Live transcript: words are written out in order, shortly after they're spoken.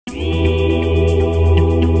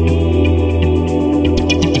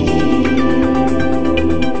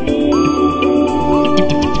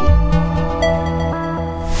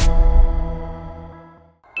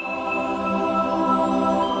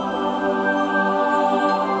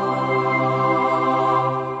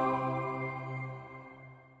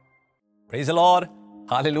Praise the Lord,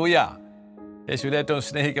 hallelujah. യേശുവിൽ ഏറ്റവും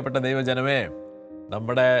സ്നേഹിക്കപ്പെട്ട ദൈവജനമേ,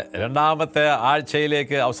 നമ്മുടെ രണ്ടാമത്തെ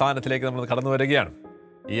ആഴ്ചയിലേക്ക്, അവസാനത്തിലേക്ക് നമ്മൾ കടന്നു വരികയാണ്.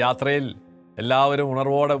 ഈ യാത്രയിൽ എല്ലാവരും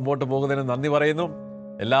ഉണർവോടെ മുമ്പോട്ട് പോകുന്നതിന് നന്ദി പറയുന്നു.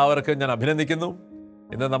 എല്ലാവർക്കും ഞാൻ അഭിനന്ദിക്കുന്നു.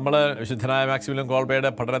 ഇന്ന് നമ്മൾ വിശുദ്ധനായ മാക്സിമിലിയൻ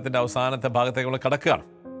കോൾബയുടെ പഠനത്തിൻ്റെ അവസാനത്തെ ഭാഗത്തേക്ക് നമ്മൾ കടക്കുകയാണ്.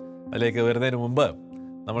 അതിലേക്ക് വരുന്നതിന് മുമ്പ്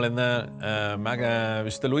നമ്മളിന്ന്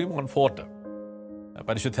വിശുദ്ധ ലൂയി മോൺഫോർട്ട്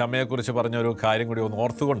പരിശുദ്ധ അമ്മയെക്കുറിച്ച് പറഞ്ഞൊരു കാര്യം കൂടി ഒന്ന്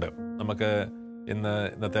ഓർത്തുകൊണ്ട് നമുക്ക്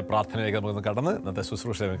ഇന്നത്തെ പ്രാർത്ഥനയിലേക്ക് നമുക്കൊന്ന് കടന്ന് ഇന്നത്തെ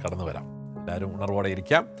ശുശ്രൂഷയിലേക്ക് കടന്നു വരാം. എല്ലാവരും ഉണർവോടെ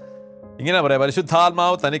ഇരിക്കാം. ഇങ്ങനെ പറയാം: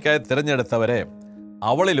 പരിശുദ്ധാത്മാവ് തനിക്കായി തിരഞ്ഞെടുത്തവരെ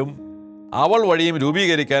അവളിലും അവൾ വഴിയും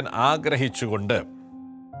രൂപീകരിക്കാൻ ആഗ്രഹിച്ചുകൊണ്ട്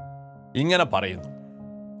ഇങ്ങനെ പറയുന്നു: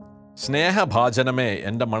 സ്നേഹഭാജനമേ,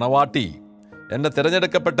 എൻ്റെ മണവാട്ടി, എൻ്റെ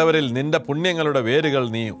തിരഞ്ഞെടുക്കപ്പെട്ടവരിൽ നിന്റെ പുണ്യങ്ങളുടെ വേരുകൾ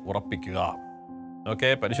നീ ഉറപ്പിക്കുക. ഓക്കെ,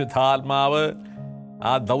 പരിശുദ്ധാത്മാവ്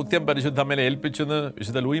ആ ദൗത്യം പരിശുദ്ധമ്മയെ ഏൽപ്പിച്ചെന്ന്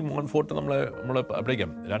വിശുദ്ധ ലൂയി മോൺഫോർട്ട് നമ്മൾ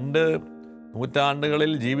പഠിക്കാം. 2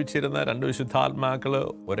 നൂറ്റാണ്ടുകളിൽ ജീവിച്ചിരുന്ന 2 വിശുദ്ധാത്മാക്കൾ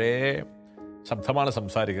ഒരേ ശബ്ദമാണ്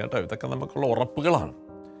സംസാരിക്കുക കേട്ടോ. ഇതൊക്കെ നമുക്കുള്ള ഉറപ്പുകളാണ്.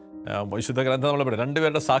 വിശുദ്ധ ഗ്രന്ഥം നമ്മൾ പറയും 2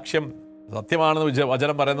 പേരുടെ സാക്ഷ്യം സത്യമാണെന്ന്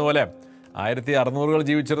വചനം പറയുന്ന പോലെ 1600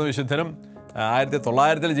 ജീവിച്ചിരുന്ന വിശുദ്ധനും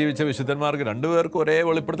 1900 ജീവിച്ച വിശുദ്ധന്മാർക്ക് 2 പേർക്കും ഒരേ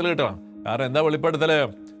വെളിപ്പെടുത്തൽ കിട്ടണം. കാരണം എന്താ വെളിപ്പെടുത്തൽ?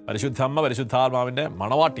 പരിശുദ്ധമ്മ പരിശുദ്ധാത്മാവിൻ്റെ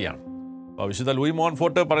മണവാട്ടിയാണ്. അപ്പോൾ വിശുദ്ധ ലൂയി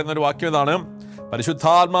മോൺഫോർട്ട് പറയുന്നൊരു വാക്യം ഇതാണ്: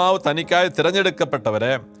 പരിശുദ്ധാത്മാവ് തനിക്കായി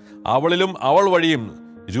തിരഞ്ഞെടുക്കപ്പെട്ടവരെ അവളിലും അവൾ വഴിയും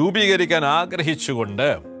രൂപീകരിക്കാൻ ആഗ്രഹിച്ചുകൊണ്ട്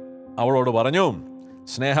അവളോട് പറഞ്ഞു: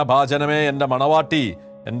 സ്നേഹഭാജനമേ, എൻ്റെ മണവാട്ടി,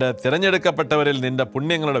 എൻ്റെ തിരഞ്ഞെടുക്കപ്പെട്ടവരിൽ നിന്റെ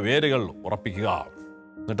പുണ്യങ്ങളുടെ വേരുകൾ ഉറപ്പിക്കുക.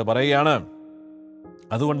 എന്നിട്ട് പറയുകയാണ്: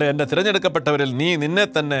 അതുകൊണ്ട് എൻ്റെ തിരഞ്ഞെടുക്കപ്പെട്ടവരിൽ നീ നിന്നെ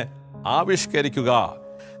തന്നെ ആവിഷ്കരിക്കുക.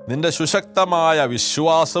 നിന്റെ സുശക്തമായ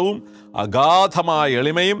വിശ്വാസവും അഗാധമായ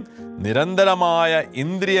എളിമയും നിരന്തരമായ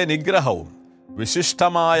ഇന്ദ്രിയ നിഗ്രഹവും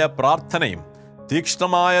വിശിഷ്ടമായ പ്രാർത്ഥനയും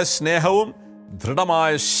തീക്ഷ്ണമായ സ്നേഹവും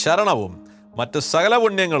ദൃഢമായ ശരണവും മറ്റ് സകല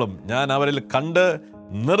പുണ്യങ്ങളും ഞാൻ അവരിൽ കണ്ട്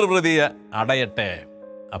നിർവൃതി അടയട്ടെ.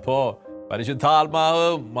 അപ്പോൾ പരിശുദ്ധാത്മാവ്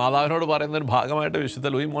മാതാവിനോട് പറയുന്നൊരു ഭാഗമായിട്ട് വിശുദ്ധ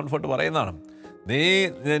ലൂയി മോൺഫോർട്ട് പറയുന്നതാണ്: നീ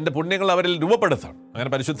നിന്റെ പുണ്യങ്ങൾ അവരിൽ രൂപപ്പെടുത്തണം.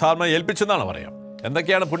 അങ്ങനെ പരിശുദ്ധാത്മാവ് ഏൽപ്പിച്ചെന്നാണ് പറയാം.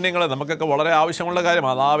 എന്തൊക്കെയാണ് പുണ്യങ്ങൾ? നമുക്കൊക്കെ വളരെ ആവശ്യമുള്ള കാര്യം.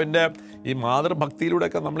 മാതാവിൻ്റെ ഈ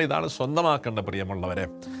മാതൃഭക്തിയിലൂടെയൊക്കെ നമ്മൾ ഇതാണ് സ്വന്തമാക്കേണ്ട പ്രിയമുള്ളവരെ.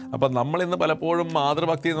 അപ്പം നമ്മളിന്ന് പലപ്പോഴും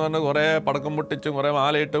മാതൃഭക്തി എന്ന് പറഞ്ഞാൽ കുറേ പടക്കം പൊട്ടിച്ചും കുറേ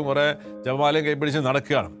മാലയിട്ടും കുറേ ജപമാലയും കൈപ്പിടിച്ച്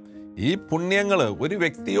നടക്കുകയാണ്. ഈ പുണ്യങ്ങൾ, ഒരു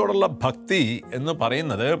വ്യക്തിയോടുള്ള ഭക്തി എന്ന്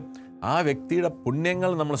പറയുന്നത് ആ വ്യക്തിയുടെ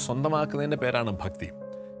പുണ്യങ്ങൾ നമ്മൾ സ്വന്തമാക്കുന്നതിൻ്റെ പേരാണ് ഭക്തി.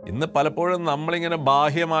 ഇന്ന് പലപ്പോഴും നമ്മളിങ്ങനെ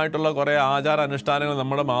ബാഹ്യമായിട്ടുള്ള കുറേ ആചാര അനുഷ്ഠാനങ്ങൾ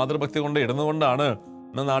നമ്മുടെ മാതൃഭക്തി കൊണ്ട് ഇടുന്നതുകൊണ്ടാണ്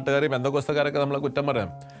ഇന്ന് നാട്ടുകാർ പെന്തക്കോസ്തക്കാരൊക്കെ നമ്മളെ കുറ്റം പറയാം.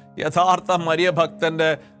 യഥാർത്ഥ മരിയ ഭക്തൻ്റെ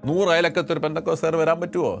 100 അയലക്കത്തൊരു പെന്തക്കോസ്തക്കാർ വരാൻ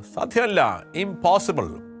പറ്റുമോ? സാധ്യമല്ല, ഇംപോസിബിൾ.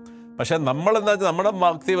 പക്ഷെ നമ്മളെന്താ വെച്ചാൽ നമ്മുടെ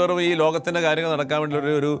ഭക്തി വെറും ഈ ലോകത്തിൻ്റെ കാര്യങ്ങൾ നടക്കാൻ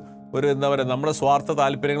വേണ്ടി ഒരു എന്താ പറയുക, നമ്മുടെ സ്വാർത്ഥ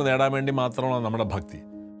താല്പര്യങ്ങൾ നേടാൻ വേണ്ടി മാത്രമാണ് നമ്മുടെ ഭക്തി.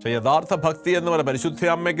 പക്ഷേ യഥാർത്ഥ ഭക്തി എന്ന് പറയുന്നത് പരിശുദ്ധ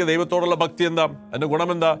അമ്മയ്ക്ക് ദൈവത്തോടുള്ള ഭക്തി എന്താ? അതിൻ്റെ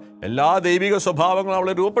ഗുണമെന്താ? എല്ലാ ദൈവിക സ്വഭാവങ്ങളും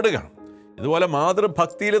അവളെ രൂപപ്പെടുകയാണ്. ഇതുപോലെ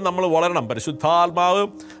മാതൃഭക്തിയിൽ നമ്മൾ വളരണം. പരിശുദ്ധാത്മാവ്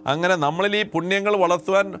അങ്ങനെ നമ്മളിൽ ഈ പുണ്യങ്ങൾ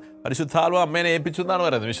വളർത്തുവാൻ പരിശുദ്ധാത്മാവ് അമ്മേനെ ഏൽപ്പിച്ചു എന്നാണ്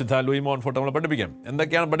പറയുന്നത്. വിശുദ്ധ ലൂയി മോൺഫോർട്ട് നമ്മളെ പഠിപ്പിക്കാം.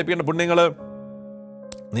 എന്തൊക്കെയാണ് പഠിപ്പിക്കേണ്ട പുണ്യങ്ങൾ?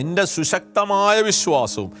 നിന്റെ സുശക്തമായ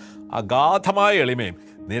വിശ്വാസവും അഗാധമായ എളിമയും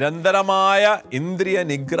നിരന്തരമായ ഇന്ദ്രിയ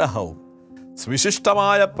നിഗ്രഹവും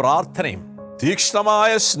വിശിഷ്ടമായ പ്രാർത്ഥനയും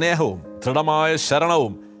തീക്ഷ്ണമായ സ്നേഹവും ദൃഢമായ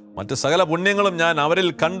ശരണവും മറ്റ് സകല പുണ്യങ്ങളും ഞാൻ അവരിൽ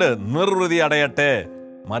കണ്ട് നിർവൃതി അടയട്ടെ.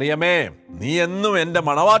 മറിയമേ, നീ എന്നും എൻ്റെ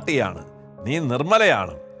മണവാട്ടിയാണ്. നീ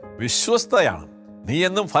നിർമ്മലയാണ്, വിശ്വസ്തയാണ്. നീ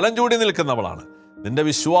എന്നും ഫലം ചൂടി നിൽക്കുന്നവളാണ്. നിന്റെ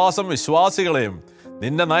വിശ്വാസം വിശ്വാസികളെയും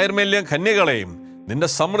നിന്റെ നൈർമല്യം കന്യകളെയും നിന്റെ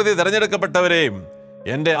സമൃദ്ധി തിരഞ്ഞെടുക്കപ്പെട്ടവരെയും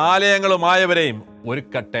എൻ്റെ ആലയങ്ങളുമായവരെയും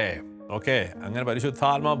ഒരുക്കട്ടെ. ഓക്കെ, അങ്ങനെ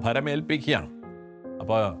പരിശുദ്ധാത്മാ ഭരമേൽപ്പിക്കുകയാണ്.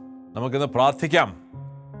 അപ്പോൾ നമുക്കിന്ന് പ്രാർത്ഥിക്കാം.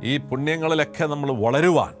 ഈ പുണ്യങ്ങളിലൊക്കെ നമ്മൾ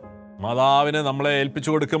വളരുവാൻ മാതാവിനെ നമ്മളെ ഏൽപ്പിച്ചു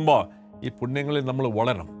കൊടുക്കുമ്പോൾ ഈ പുണ്യങ്ങളിൽ നമ്മൾ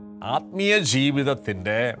വളരണം. ആത്മീയ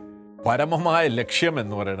ജീവിതത്തിൻ്റെ പരമമായ ലക്ഷ്യം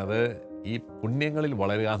എന്ന് പറയുന്നത് ഈ പുണ്യങ്ങളിൽ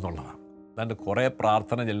വളരുക എന്നുള്ളതാണ്. അതാണ്ട് കുറേ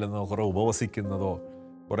പ്രാർത്ഥന ചെല്ലുന്നതോ കുറേ ഉപവസിക്കുന്നതോ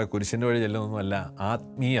കുറേ കുരിശിൻ്റെ വഴി ചെല്ലുന്നതൊന്നുമല്ല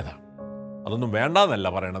ആത്മീയത. അതൊന്നും വേണ്ടെന്നല്ല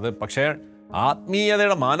പറയണത്. പക്ഷേ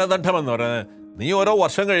ആത്മീയതയുടെ മാനദണ്ഡം എന്ന് പറയുന്നത് നീ ഓരോ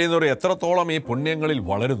വർഷം കഴിയുന്നവർ എത്രത്തോളം ഈ പുണ്യങ്ങളിൽ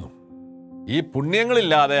വളരുന്നു. ഈ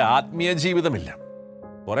പുണ്യങ്ങളില്ലാതെ ആത്മീയ ജീവിതമില്ല.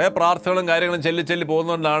 കുറേ പ്രാർത്ഥനകളും കാര്യങ്ങളും ചെല്ലി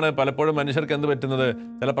പോകുന്നതുകൊണ്ടാണ് പലപ്പോഴും മനുഷ്യർക്ക് എന്ത് പറ്റുന്നത്?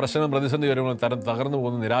 ചില പ്രശ്നങ്ങളും പ്രതിസന്ധി വരുമ്പോൾ തകർന്നു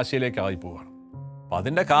പോകുന്ന നിരാശയിലേക്ക് ആയി പോവുകയാണ്. അപ്പം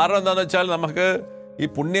അതിൻ്റെ കാരണം എന്താണെന്ന് വെച്ചാൽ നമുക്ക് ഈ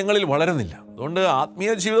പുണ്യങ്ങളിൽ വളരുന്നില്ല. അതുകൊണ്ട്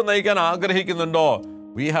ആത്മീയ ജീവിതം നയിക്കാൻ ആഗ്രഹിക്കുന്നുണ്ടോ?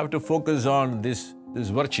 We have to focus on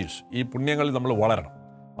this virtues. ഈ പുണ്യങ്ങളിൽ നമ്മൾ വളരണം.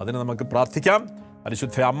 അതിന് നമുക്ക് പ്രാർത്ഥിക്കാം.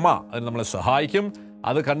 പരിശുദ്ധ അമ്മ അതിന് നമ്മളെ സഹായിക്കും.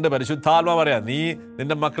 അത് കണ്ട് പരിശുദ്ധാത്മാ പറയാം, നീ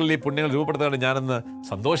നിന്റെ മക്കളിൽ ഈ പുണ്യങ്ങൾ രൂപപ്പെടുത്താണ്ട് ഞാനെന്ന്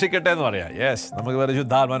സന്തോഷിക്കട്ടെ എന്ന് പറയാം. യെസ്, നമുക്ക്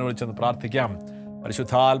പരിശുദ്ധാത്മാവിനെ വിളിച്ചൊന്ന് പ്രാർത്ഥിക്കാം.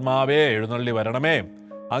 പരിശുദ്ധാത്മാവേ, എഴുന്നള്ളി വരണമേ.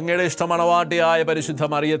 അങ്ങയുടെ ഇഷ്ടമണവാട്ടിയായ പരിശുദ്ധ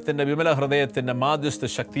മറിയത്തിൻ്റെ വിമല ഹൃദയത്തിൻ്റെ മാധ്യസ്ഥ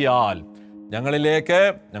ശക്തിയാൽ ഞങ്ങളിലേക്ക്,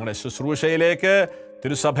 ഞങ്ങളുടെ ശുശ്രൂഷയിലേക്ക്,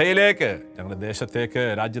 തിരുസഭയിലേക്ക്, ഞങ്ങളുടെ ദേശത്തേക്ക്,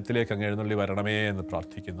 രാജ്യത്തിലേക്ക് അങ്ങ് എഴുന്നള്ളി വരണമേ എന്ന്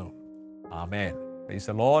പ്രാർത്ഥിക്കുന്നു. ആമേൻ. Praise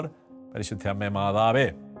the Lord. പരിശുദ്ധ അമ്മേ മാതാവേ,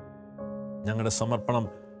 ഞങ്ങളുടെ സമർപ്പണം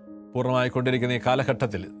പൂർണ്ണമായിക്കൊണ്ടിരിക്കുന്ന ഈ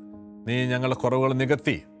കാലഘട്ടത്തിൽ നീ ഞങ്ങളുടെ കുറവുകൾ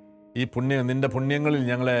നികത്തി ഈ നിൻ്റെ പുണ്യങ്ങളിൽ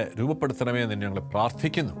ഞങ്ങളെ രൂപപ്പെടുത്തണമേ എന്ന് ഞങ്ങൾ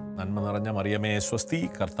പ്രാർത്ഥിക്കുന്നു. നന്മ നിറഞ്ഞ മറിയമേ സ്വസ്തി,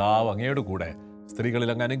 കർത്താവ് അങ്ങയുടെ കൂടെ സ്ത്രീകളിൽ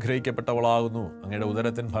അങ്ങ് അനുഗ്രഹിക്കപ്പെട്ടവളാകുന്നു. അങ്ങയുടെ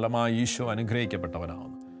ഉദരത്തിൻ ഫലമായി ഈശോ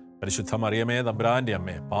അനുഗ്രഹിക്കപ്പെട്ടവനാകുന്നു. പരിശുദ്ധ മറിയമേ തമ്പുരാൻ്റെ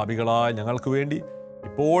അമ്മേ, പാപികളായ ഞങ്ങൾക്ക് വേണ്ടി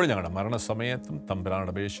ഇപ്പോഴും ഞങ്ങളുടെ മരണസമയത്തും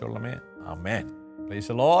തമ്പുരാനോട് അപേക്ഷിച്ചുള്ളമേ. ആമേൻ. Praise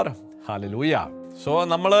the Lord. Hallelujah. So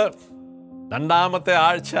നമ്മൾ രണ്ടാമത്തെ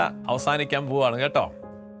ആഴ്ച അവസാനിക്കാൻ പോവുകയാണ് കേട്ടോ.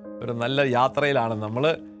 ഒരു നല്ല യാത്രയിലാണ് നമ്മൾ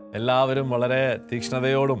എല്ലാവരും. വളരെ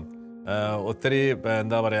തീക്ഷ്ണതയോടും ഒത്തിരി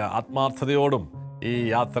ആത്മാർത്ഥതയോടും ഈ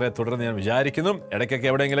യാത്രയെ തുടർന്ന് ഞാൻ വിചാരിക്കുന്നു. ഇടയ്ക്കൊക്കെ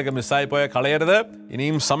എവിടെയെങ്കിലുമൊക്കെ മിസ്സായി പോയാൽ കളയരുത്.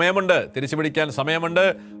 ഇനിയും സമയമുണ്ട്, തിരിച്ചു പിടിക്കാൻ സമയമുണ്ട്.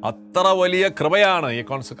 അത്ര വലിയ കൃപയാണ് ഈ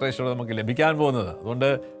കോൺസെക്രേഷനോട് നമുക്ക് ലഭിക്കാൻ പോകുന്നത്. അതുകൊണ്ട്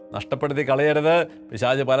നഷ്ടപ്പെടുത്തി കളയരുത്.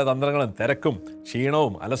 പിശാച് പല തന്ത്രങ്ങളും, തിരക്കും,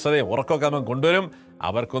 ക്ഷീണവും, അലസതയും, ഉറക്കമൊക്കെ നമുക്ക് കൊണ്ടുവരും.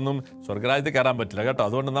 അവർക്കൊന്നും സ്വർഗ്ഗരാജ്യത്തിൽ കയറാൻ പറ്റില്ല കേട്ടോ.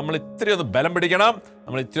 അതുകൊണ്ട് നമ്മൾ ഇത്തിരി ഒന്ന് ബലം പിടിക്കണം.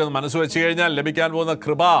 നമ്മൾ ഇത്തിരി ഒന്ന് മനസ്സ് വെച്ച് കഴിഞ്ഞാൽ ലഭിക്കാൻ പോകുന്ന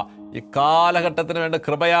കൃപ ഈ കാലഘട്ടത്തിന് വേണ്ട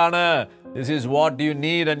കൃപയാണ്. This is what you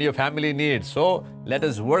need and your family needs. So let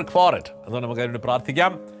us work for it. അതുകൊണ്ട് നമുക്ക് അതിനുവേണ്ടി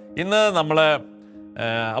പ്രാർത്ഥിക്കാം. ഇന്ന് നമ്മൾ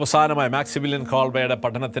അവസാനമായി മാക്സിമിലിയൻ കോൾബയുടെ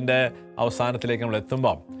പഠനത്തിൻ്റെ അവസാനത്തിലേക്ക് നമ്മൾ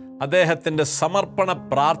എത്തുമ്പോൾ അദ്ദേഹത്തിൻ്റെ സമർപ്പണ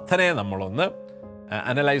പ്രാർത്ഥനയെ നമ്മളൊന്ന്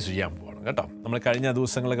അനലൈസ് ചെയ്യാൻ പോകണം കേട്ടോ. നമ്മൾ കഴിഞ്ഞ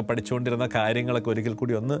ദിവസങ്ങളൊക്കെ പഠിച്ചുകൊണ്ടിരുന്ന കാര്യങ്ങളൊക്കെ ഒരിക്കൽ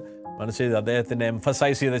കൂടി ഒന്ന് മനസ്സിൽ ചെയ്ത് അദ്ദേഹത്തിൻ്റെ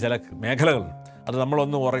എംഫസൈസ് ചെയ്ത ചില മേഖലകളുണ്ട്. അത്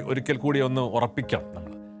നമ്മളൊന്ന് ഒരിക്കൽ കൂടി ഒന്ന് ഉറപ്പിക്കണം.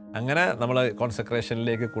 അങ്ങനെ നമ്മൾ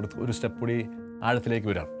കോൺസെക്രേഷനിലേക്ക് കൊടുത്ത് ഒരു സ്റ്റെപ്പ് കൂടി ആഴത്തിലേക്ക്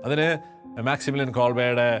വരാം. അതിന് മാക്സിമിലിയൻ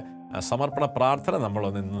കോൾബയുടെ സമർപ്പണ പ്രാർത്ഥന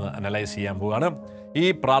നമ്മളൊന്ന് ഇന്ന് അനലൈസ് ചെയ്യാൻ പോവുകയാണ്. ഈ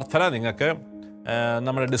പ്രാർത്ഥന നിങ്ങൾക്ക്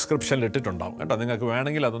നമ്മുടെ ഡിസ്ക്രിപ്ഷനിൽ ഇട്ടിട്ടുണ്ടാവും കേട്ടോ. നിങ്ങൾക്ക്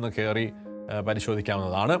വേണമെങ്കിൽ അതൊന്ന് കയറി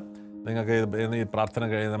പരിശോധിക്കാവുന്നതാണ്. നിങ്ങൾക്ക് ഈ പ്രാർത്ഥന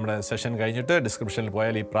നമ്മുടെ സെഷൻ കഴിഞ്ഞിട്ട് ഡിസ്ക്രിപ്ഷനിൽ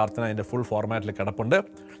പോയാൽ ഈ പ്രാർത്ഥന അതിൻ്റെ ഫുൾ ഫോർമാറ്റിൽ കിടപ്പുണ്ട്.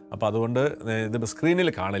 അപ്പോൾ അതുകൊണ്ട് ഇത് സ്ക്രീനിൽ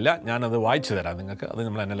കാണില്ല, ഞാനത് വായിച്ചു തരാം നിങ്ങൾക്ക്. അത്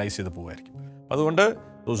നമ്മൾ അനലൈസ് ചെയ്ത് പോകുമായിരിക്കും. അപ്പോൾ അതുകൊണ്ട്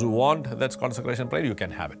those who want that consecration prayer, you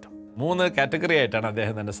can have it. 3 category ആയിട്ടാണ്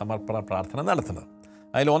അദ്ദേഹം തൻ്റെ സമർപ്പണ പ്രാർത്ഥന നടത്തുന്നത്.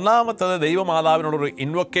 അതിൽ ഒന്നാമത്തത് ദൈവമാതാവിനോടൊരു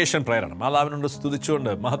ഇൻവൊക്കേഷൻ പ്രയറാണ്. മാതാവിനോട്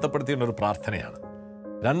സ്തുതിച്ചുകൊണ്ട് മഹത്വപ്പെടുത്തിയുള്ള ഒരു പ്രാർത്ഥനയാണ്.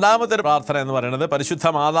 രണ്ടാമത്തെ ഒരു പ്രാർത്ഥന എന്ന് പറയുന്നത് പരിശുദ്ധ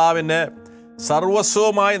മാതാവിൻ്റെ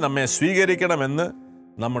സർവസ്വമായി നമ്മെ സ്വീകരിക്കണമെന്ന്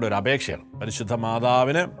നമ്മുടെ ഒരു അപേക്ഷയാണ്. പരിശുദ്ധ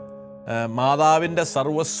മാതാവിൻ്റെ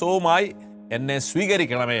സർവസ്വവുമായി എന്നെ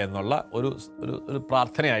സ്വീകരിക്കണമേ എന്നുള്ള ഒരു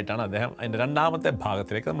പ്രാർത്ഥനയായിട്ടാണ് അദ്ദേഹം അതിൻ്റെ രണ്ടാമത്തെ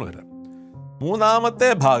ഭാഗത്തിലേക്ക് നമ്മൾ വരുന്നത്. മൂന്നാമത്തെ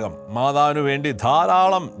ഭാഗം മാതാവിന് വേണ്ടി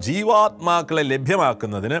ധാരാളം ജീവാത്മാക്കളെ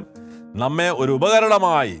ലഭ്യമാക്കുന്നതിന് നമ്മെ ഒരു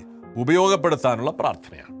ഉപകരണമായി ഉപയോഗപ്പെടുത്താനുള്ള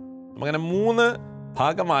പ്രാർത്ഥനയാണ്. അങ്ങനെ 3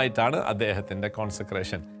 ഭാഗമായിട്ടാണ് അദ്ദേഹത്തിൻ്റെ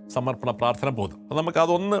കോൺസെക്രേഷൻ സമർപ്പണ പ്രാർത്ഥന പോകുന്നത്. അപ്പോൾ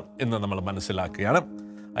നമുക്കതൊന്ന് ഇന്ന് നമ്മൾ മനസ്സിലാക്കുകയാണ്.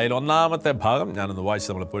 അതിൽ ഒന്നാമത്തെ ഭാഗം ഞാനൊന്ന് വായിച്ച്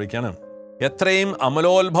നമ്മൾ പൊഴിക്കാണ്. എത്രയും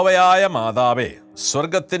അമലോത്ഭവയായ മാതാവേ,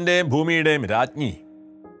 സ്വർഗത്തിൻ്റെയും ഭൂമിയുടെയും രാജ്ഞി,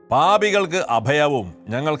 പാപികൾക്ക് അഭയവും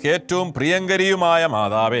ഞങ്ങൾക്ക് ഏറ്റവും പ്രിയങ്കരിയുമായ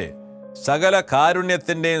മാതാവേ, സകല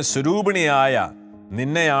കാരുണ്യത്തിൻ്റെയും സ്വരൂപിണിയായ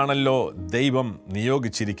നിന്നെയാണല്ലോ ദൈവം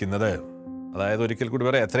നിയോഗിച്ചിരിക്കുന്നത്. അതായത് ഒരിക്കൽ കൂടി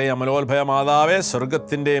പറയാം. എത്രയും അമലോത്ഭയ മാതാവേ,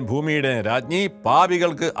 സ്വർഗത്തിൻ്റെയും ഭൂമിയുടെയും രാജ്ഞി,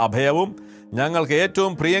 പാപികൾക്ക് അഭയവും ഞങ്ങൾക്ക്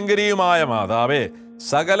ഏറ്റവും പ്രിയങ്കരിയുമായ മാതാവേ,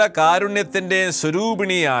 സകല കാരുണ്യത്തിൻ്റെയും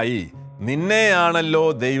സ്വരൂപിണിയായി നിന്നെയാണല്ലോ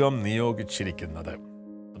ദൈവം നിയോഗിച്ചിരിക്കുന്നത്.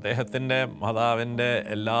 അദ്ദേഹത്തിൻ്റെ മാതാവിൻ്റെ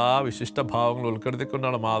എല്ലാ വിശിഷ്ട ഭാവങ്ങളും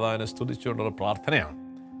ഉൾപ്പെടുത്തിക്കൊണ്ടാണ് മാതാവിനെ സ്തുതിച്ചുകൊണ്ടുള്ള പ്രാർത്ഥനയാണ്.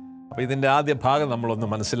 അപ്പോൾ ഇതിൻ്റെ ആദ്യ ഭാഗം നമ്മളൊന്ന്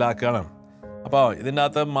മനസ്സിലാക്കണം. അപ്പോൾ ഇതിൻ്റെ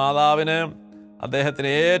അകത്ത് മാതാവിന്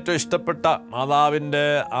അദ്ദേഹത്തിന് ഏറ്റവും ഇഷ്ടപ്പെട്ട മാതാവിൻ്റെ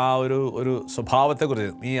ആ ഒരു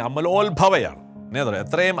സ്വഭാവത്തെക്കുറിച്ച് നീ അമലോത്ഭവയാണ്.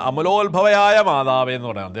 എത്രയും അമലോത്ഭവയായ മാതാവേ എന്ന്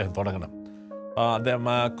പറയാൻ അദ്ദേഹം തുടങ്ങണം. അദ്ദേഹം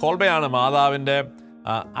കോൾബയാണ് മാതാവിൻ്റെ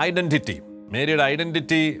ഐഡൻറ്റിറ്റി, മേരിയുടെ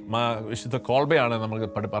ഐഡൻറ്റിറ്റി വിശുദ്ധ കോൾബയാണ് നമുക്ക്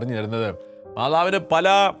പറഞ്ഞു തരുന്നത്. മാതാവിന് പല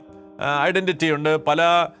ഐഡൻറ്റിറ്റി ഉണ്ട്, പല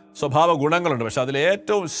സ്വഭാവ ഗുണങ്ങളുണ്ട്. പക്ഷെ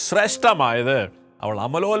അതിലേറ്റവും ശ്രേഷ്ഠമായത് അവൾ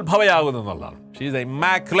അമലോത്ഭവയാകുന്നു എന്നുള്ളതാണ്. ഷീ ഈസ്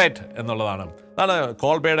ഇമ്മാക്കുലേറ്റ് എന്നുള്ളതാണ്. അതാണ്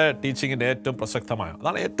കോൾബയുടെ ടീച്ചിങ്ങിൻ്റെ ഏറ്റവും പ്രസക്തമായ,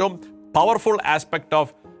 അതാണ് ഏറ്റവും പവർഫുൾ ആസ്പെക്ട്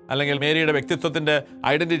ഓഫ്, അല്ലെങ്കിൽ മേരിയുടെ വ്യക്തിത്വത്തിൻ്റെ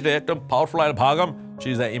ഐഡൻറ്റിറ്റിയുടെ ഏറ്റവും പവർഫുള്ളായ ഭാഗം she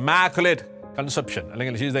is the immaculate conception,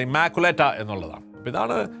 അല്ലെങ്കിൽ ഷീ ഈസ് ദ ഇമ്മാക്കുലേറ്റ എന്നുള്ളതാണ്. അപ്പോൾ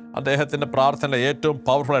ഇതാണ് അദ്ദേഹത്തിൻ്റെ പ്രാർത്ഥനയുടെ ഏറ്റവും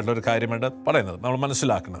പവർഫുൾ ആയിട്ടുള്ള ഒരു കാര്യമായിട്ട് പറയുന്നത്, നമ്മൾ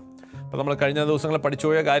മനസ്സിലാക്കുന്നത്. അപ്പോൾ നമ്മൾ കഴിഞ്ഞ ദിവസങ്ങളിൽ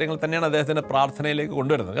പഠിച്ചുപോയ കാര്യങ്ങൾ തന്നെയാണ് അദ്ദേഹത്തിൻ്റെ പ്രാർത്ഥനയിലേക്ക്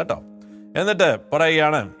കൊണ്ടുവരുന്നത് കേട്ടോ. എന്നിട്ട്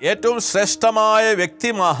പറയുകയാണ് ഏറ്റവും ശ്രേഷ്ഠമായ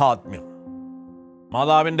വ്യക്തിമാഹാത്മ്യം.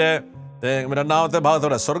 മാതാവിൻ്റെ രണ്ടാമത്തെ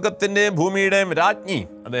ഭാഗത്തോടെ സ്വർഗത്തിൻ്റെയും ഭൂമിയുടെയും രാജ്ഞി,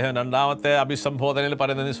 അദ്ദേഹം രണ്ടാമത്തെ അഭിസംബോധനയിൽ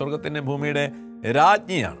പറയുന്നത് സ്വർഗത്തിൻ്റെയും ഭൂമിയുടെ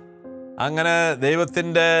രാജ്ഞിയാണ്. അങ്ങനെ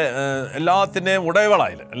ദൈവത്തിൻ്റെ എല്ലാത്തിൻ്റെയും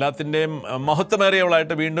ഉടയവളായി, എല്ലാത്തിൻ്റെയും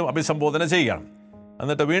മഹത്വമേറിയവളായിട്ട് വീണ്ടും അഭിസംബോധന ചെയ്യുകയാണ്.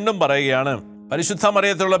 എന്നിട്ട് വീണ്ടും പറയുകയാണ് പരിശുദ്ധ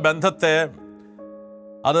മറിയത്തിലുള്ള ബന്ധത്തെ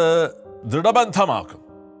അത് ദൃഢബന്ധമാക്കും.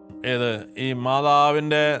 ഏത് ഈ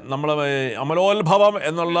മാതാവിൻ്റെ നമ്മൾ അമലോത്ഭവം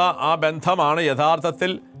എന്നുള്ള ആ ബന്ധമാണ്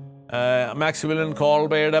യഥാർത്ഥത്തിൽ മാക്സിമിലിയൻ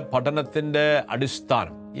കോൾബയുടെ പഠനത്തിൻ്റെ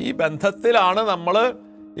അടിസ്ഥാനം. ഈ ബന്ധത്തിലാണ് നമ്മൾ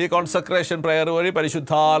ഈ കോൺസെക്രേഷൻ പ്രെയർ വഴി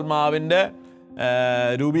പരിശുദ്ധാത്മാവിൻ്റെ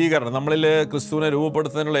രൂപീകരണം, നമ്മളിൽ ക്രിസ്തുവിനെ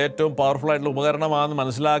രൂപപ്പെടുത്തുന്നതിനുള്ള ഏറ്റവും പവർഫുൾ ആയിട്ടുള്ള ഉപകരണമാണെന്ന്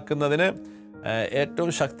മനസ്സിലാക്കുന്നതിന് ഏറ്റവും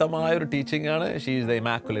ശക്തമായൊരു ടീച്ചിങ്ങാണ് ഷീ ഈസ് ദ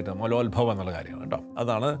ഇമാക്കുലേറ്റ്, അമലോത്ഭവം എന്നുള്ള കാര്യമാണ് കേട്ടോ.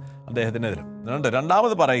 അതാണ് അദ്ദേഹത്തിനെതിരെ.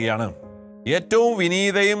 രണ്ടാമത് പറയുകയാണ്, ഏറ്റവും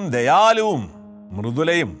വിനീതയും ദയാലുവും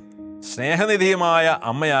മൃദുലയും സ്നേഹനിധിയുമായ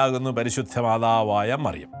അമ്മയാകുന്നു പരിശുദ്ധ മാതാവായ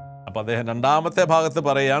മറിയം. അപ്പോൾ അദ്ദേഹം രണ്ടാമത്തെ ഭാഗത്ത്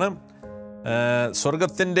പറയുകയാണ്,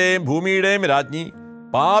 സ്വർഗത്തിൻ്റെയും ഭൂമിയുടെയും രാജ്ഞി,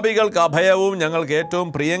 പാപികൾക്ക് അഭയവും ഞങ്ങൾക്ക് ഏറ്റവും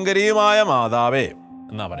പ്രിയങ്കരിയുമായ മാതാവേ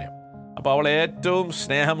എന്നാ പറയാം. അപ്പോൾ അവൾ ഏറ്റവും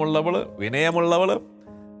സ്നേഹമുള്ളവൾ, വിനയമുള്ളവൾ,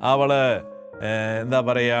 അവൾ എന്താ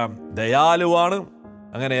പറയുക, ദയാലുവാണ്.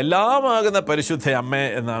 അങ്ങനെ എല്ലാമാകുന്ന പരിശുദ്ധ അമ്മ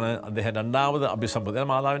എന്നാണ് അദ്ദേഹം രണ്ടാമത് അഭിസംബോധന.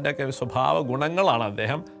 മാതാവിൻ്റെയൊക്കെ സ്വഭാവ ഗുണങ്ങളാണ്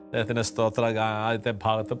അദ്ദേഹത്തിൻ്റെ സ്തോത്ര ആദ്യത്തെ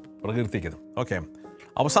ഭാഗത്ത് പ്രകീർത്തിക്കുന്നത്. ഓക്കെ,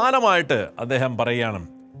 അവസാനമായിട്ട് അദ്ദേഹം പറയുകയാണ്,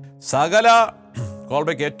 സകല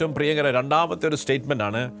കോൾബയ്ക്ക് ഏറ്റവും പ്രിയങ്കര രണ്ടാമത്തെ ഒരു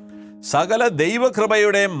സ്റ്റേറ്റ്മെൻ്റാണ്, സകല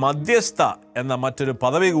ദൈവകൃപയുടെ മധ്യസ്ഥ എന്ന മറ്റൊരു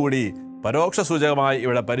പദവി കൂടി പരോക്ഷ സൂചകമായി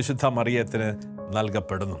ഇവിടെ പരിശുദ്ധ മറിയത്തിന്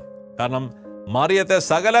നൽകപ്പെടുന്നു. കാരണം മറിയത്തെ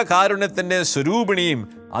സകല കാരുണ്യത്തിൻ്റെ സ്വരൂപിണിയും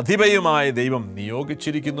അധിപയുമായ ദൈവം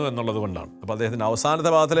നിയോഗിച്ചിരിക്കുന്നു എന്നുള്ളത് കൊണ്ടാണ്. അപ്പോൾ അദ്ദേഹത്തിൻ്റെ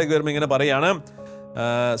അവസാനത്തെ ഭാഗത്തിലേക്ക് വരുമ്പോൾ ഇങ്ങനെ പറയാണ്,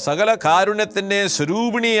 സകല കാരുണ്യത്തിൻ്റെ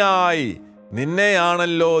സ്വരൂപിണിയായി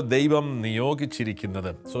നിന്നെയാണല്ലോ ദൈവം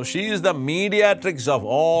നിയോഗിച്ചിരിക്കുന്നത്. So she is the മീഡിയാട്രിക്സ് of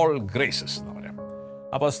all graces എന്ന് പറയാം.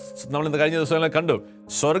 അപ്പോൾ നമ്മളിന്ന് കഴിഞ്ഞ ദിവസങ്ങളിൽ കണ്ടു,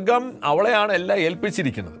 സ്വർഗം അവളെയാണ് എല്ലാം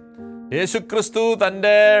ഏൽപ്പിച്ചിരിക്കുന്നത്. യേശുക്രിസ്തു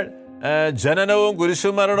തൻ്റെ ജനനവും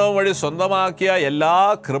കുരിശുമരണവും വഴി സ്വന്തമാക്കിയ എല്ലാ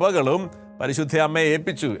കൃപകളും പരിശുദ്ധ അമ്മയെ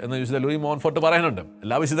ഏൽപ്പിച്ചു എന്ന് വിശുദ്ധ ലൂയി മോൺഫോർട്ട് പറയുന്നുണ്ട്.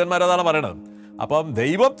 എല്ലാ വിശുദ്ധന്മാരും അതാണ് പറയണത്. അപ്പം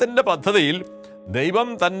ദൈവത്തിൻ്റെ പദ്ധതിയിൽ ദൈവം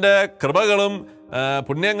തൻ്റെ കൃപകളും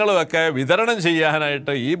പുണ്യങ്ങളും ഒക്കെ വിതരണം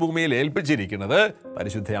ചെയ്യാനായിട്ട് ഈ ഭൂമിയിൽ ഏൽപ്പിച്ചിരിക്കുന്നത്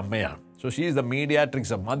പരിശുദ്ധ അമ്മയാണ്. സോ ഷീ ഈസ് ദ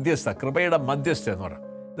മീഡിയാട്രിക്സ്, മധ്യസ്ഥ, കൃപയുടെ മധ്യസ്ഥ എന്ന് പറയുന്നത്.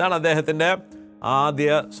 ഇതാണ് അദ്ദേഹത്തിൻ്റെ ആദ്യ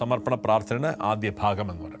സമർപ്പണ പ്രാർത്ഥനയുടെ ആദ്യ ഭാഗം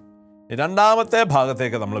എന്ന് പറയുന്നത്. രണ്ടാമത്തെ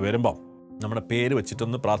ഭാഗത്തേക്ക് നമ്മൾ വരുമ്പം നമ്മുടെ പേര്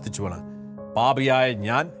വെച്ചിട്ടൊന്ന് പ്രാർത്ഥിച്ചു വേണം. പാപിയായ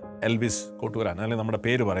ഞാൻ എൽവിസ് കോട്ടൂരാൻ, അല്ലെങ്കിൽ നമ്മുടെ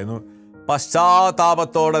പേര് പറയുന്നു,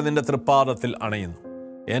 പശ്ചാത്താപത്തോടെ നിന്റെ തൃപ്പാദത്തിൽ അണയുന്നു.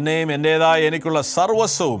 എന്നെയും എൻ്റേതായ എനിക്കുള്ള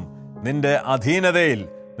സർവസ്വവും നിന്റെ അധീനതയിൽ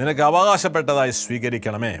നിനക്ക് അവകാശപ്പെട്ടതായി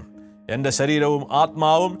സ്വീകരിക്കണമേ. എൻ്റെ ശരീരവും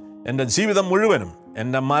ആത്മാവും എൻ്റെ ജീവിതം മുഴുവനും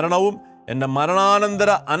എൻ്റെ മരണവും എൻ്റെ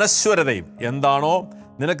മരണാനന്തര അനശ്വരതയും എന്താണോ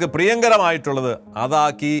നിനക്ക് പ്രിയങ്കരമായിട്ടുള്ളത്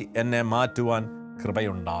അതാക്കി എന്നെ മാറ്റുവാൻ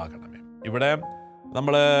കൃപയുണ്ടാകണമേ. ഇവിടെ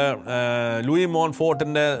നമ്മൾ ലൂയി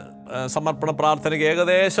മോൺഫോർട്ടിൻ്റെ സമർപ്പണ പ്രാർത്ഥനയ്ക്ക്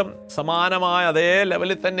ഏകദേശം സമാനമായ അതേ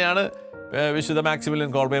ലെവലിൽ തന്നെയാണ് വിശുദ്ധ മാക്സിമിലിയൻ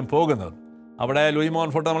കോൾബയും പോകുന്നത്. അവിടെ ലൂയി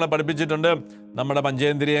മോൺഫോർട്ട് നമ്മളെ പഠിപ്പിച്ചിട്ടുണ്ട്, നമ്മുടെ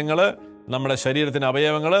പഞ്ചേന്ദ്രിയങ്ങൾ, നമ്മുടെ ശരീരത്തിൻ്റെ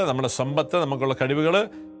അവയവങ്ങൾ, നമ്മുടെ സമ്പത്ത്, നമുക്കുള്ള കഴിവുകൾ,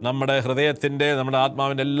 നമ്മുടെ ഹൃദയത്തിൻ്റെ, നമ്മുടെ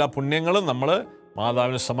ആത്മാവിൻ്റെ എല്ലാ പുണ്യങ്ങളും നമ്മൾ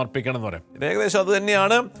മാതാവിന് സമർപ്പിക്കണം എന്ന് പറയും. ഇത് ഏകദേശം അത്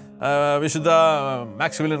തന്നെയാണ് വിശുദ്ധ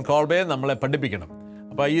മാക്സിമിലിയൻ കോൾബയെ നമ്മളെ പഠിപ്പിക്കണം.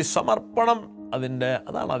 അപ്പോൾ ഈ സമർപ്പണം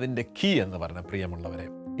അതാണ് അതിൻ്റെ കീ എന്ന് പറയുന്നത്. പ്രിയമുള്ളവരെ,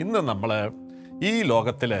 ഇന്ന് നമ്മൾ ഈ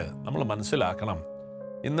ലോകത്തിൽ നമ്മൾ മനസ്സിലാക്കണം,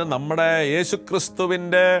 ഇന്ന് നമ്മുടെ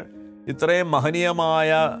യേശുക്രിസ്തുവിൻ്റെ ഇത്രയും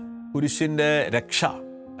മഹനീയമായ കുരിശിൻ്റെ രക്ഷ,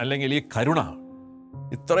 അല്ലെങ്കിൽ ഈ കരുണ,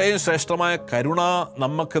 ഇത്രയും ശ്രേഷ്ഠമായ കരുണ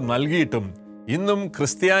നമുക്ക് നൽകിയിട്ടും ഇന്നും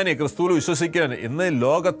ക്രിസ്തുവിൽ വിശ്വസിക്കാൻ ഇന്ന്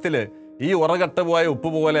ലോകത്തിൽ ഈ ഉറകട്ട് പോയ ഉപ്പ്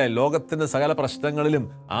പോലെ ലോകത്തിൻ്റെ സകല പ്രശ്നങ്ങളിലും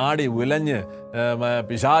ആടി ഉലഞ്ഞ്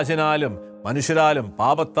പിശാചിനാലും മനുഷ്യരാലും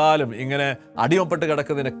പാപത്താലും ഇങ്ങനെ അടിമപ്പെട്ട്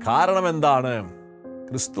കിടക്കുന്നതിന് കാരണം എന്താണ്?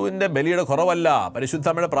 ക്രിസ്തുവിൻ്റെ ബലിയുടെ കുറവല്ല,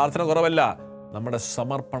 പരിശുദ്ധമ്മയുടെ പ്രാർത്ഥന കുറവല്ല, നമ്മുടെ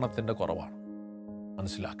സമർപ്പണത്തിൻ്റെ കുറവാണ്.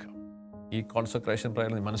 മനസ്സിലാക്കുക, ഈ കോൺസെക്രേഷൻ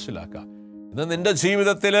പ്രയർ മനസ്സിലാക്കുക. ഇത് നിന്റെ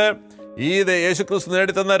ജീവിതത്തിൽ ഈ യേശുക്രിസ്തു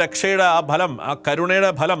നേടിത്തന്ന രക്ഷയുടെ ആ ഫലം, ആ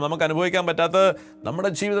കരുണയുടെ ഫലം നമുക്ക് അനുഭവിക്കാൻ പറ്റാത്തത് നമ്മുടെ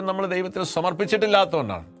ജീവിതം നമ്മൾ ദൈവത്തിന്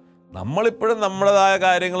സമർപ്പിച്ചിട്ടില്ലാത്തതുകൊണ്ടാണ്. നമ്മളിപ്പോഴും നമ്മുടേതായ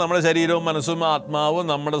കാര്യങ്ങൾ, നമ്മുടെ ശരീരവും മനസ്സും ആത്മാവും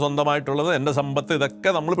നമ്മുടെ സ്വന്തമായിട്ടുള്ളത്, എൻ്റെ സമ്പത്ത്, ഇതൊക്കെ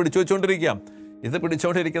നമ്മൾ പിടിച്ചു വെച്ചുകൊണ്ടിരിക്കാം. ഇത്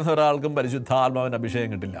പിടിച്ചുകൊണ്ടിരിക്കുന്ന ഒരാൾക്കും പരിശുദ്ധാത്മാവിൻ്റെ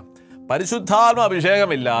അഭിഷേകം കിട്ടില്ല. പരിശുദ്ധാത്മ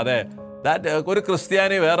അഭിഷേകമില്ലാതെ ഒരു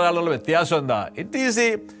ക്രിസ്ത്യാനി വേറെ ആളുള്ള വ്യത്യാസം എന്താ? It is A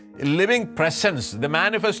living presence, the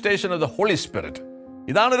manifestation of the holy spirit.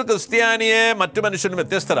 ഇതാണ് ഒരു ക്രിസ്ത്യാനിയെ മറ്റു മനുഷ്യനും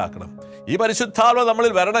വ്യത്യസ്തരാക്കണം. ഈ പരിശുദ്ധാത്മ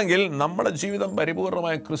നമ്മളിൽ വരണമെങ്കിൽ നമ്മുടെ ജീവിതം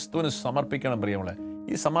പരിപൂർണമായ ക്രിസ്തുവിന് സമർപ്പിക്കണം. പ്രിയമുള്ള,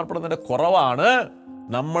 ഈ സമർപ്പണത്തിൻ്റെ കുറവാണ്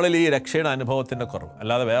നമ്മളിൽ ഈ രക്ഷയുടെ അനുഭവത്തിൻ്റെ കുറവ്,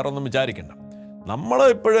 അല്ലാതെ വേറൊന്നും വിചാരിക്കണ്ട. നമ്മൾ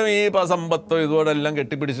ഇപ്പോഴും ഈ സമ്പത്തോ ഇതോടെല്ലാം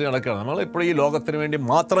കെട്ടിപ്പിടിച്ച് കിടക്കുകയാണ്. നമ്മളിപ്പോഴും ഈ ലോകത്തിന് വേണ്ടി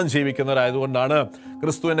മാത്രം ജീവിക്കുന്നവരായതുകൊണ്ടാണ്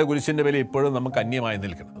ക്രിസ്തുവിൻ്റെ കുരിശിൻ്റെ വില ഇപ്പോഴും നമുക്ക് അന്യമായി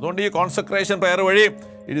നിൽക്കുന്നത്. അതുകൊണ്ട് ഈ കോൺസെക്രേഷൻ പ്രയർ വഴി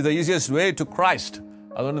it is the easiest way to Christ.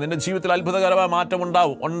 അതുകൊണ്ട് നിന്റെ ജീവിതത്തിൽ അത്ഭുതകരമായ മാറ്റം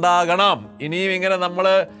ഉണ്ടാകണം. ഇനിയും ഇങ്ങനെ നമ്മൾ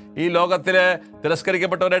ഈ ലോകത്തിലെ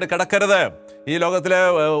തിരസ്കരിക്കപ്പെട്ടവരായിട്ട് കിടക്കരുത്. ഈ ലോകത്തിലെ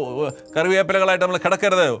കറിവേപ്പിലകളായിട്ട് നമ്മൾ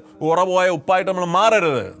കിടക്കരുത്. ഉറവുമായ ഉപ്പായിട്ട് നമ്മൾ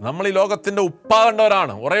മാറരുത്. നമ്മൾ ഈ ലോകത്തിൻ്റെ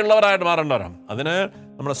ഉപ്പാകേണ്ടവരാണ്, ഉറയുള്ളവരായിട്ട് മാറേണ്ടവരാണ്. അതിന്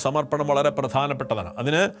നമ്മുടെ സമർപ്പണം വളരെ പ്രധാനപ്പെട്ടതാണ്.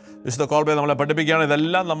 അതിന് വിശുദ്ധ കോൾബേ നമ്മളെ പഠിപ്പിക്കുകയാണ്.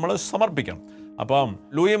 ഇതെല്ലാം നമ്മൾ സമർപ്പിക്കണം. അപ്പം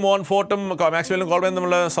ലൂയി മോൺഫോർട്ടും മാക്സിമിലിയൻ കോൾബേയും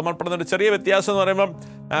നമ്മൾ സമർപ്പണത്തിൻ്റെ ചെറിയ വ്യത്യാസം എന്ന് പറയുമ്പം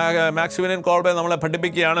മാക്സിമിലിയൻ കോൾബേ നമ്മളെ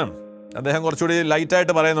പഠിപ്പിക്കുകയാണ്. അദ്ദേഹം കുറച്ചുകൂടി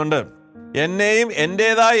ലൈറ്റായിട്ട് പറയുന്നുണ്ട്, എന്നെയും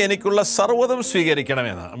എൻ്റേതായ എനിക്കുള്ള സർവ്വതും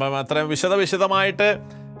സ്വീകരിക്കണമെന്ന്. അപ്പം അത്രയും വിശദമായിട്ട്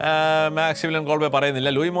മാക്സിമിലിയൻ കോൾബേ പറയുന്നില്ല.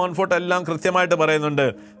 ലൂയി മോൺഫോർട്ട് എല്ലാം കൃത്യമായിട്ട് പറയുന്നുണ്ട്.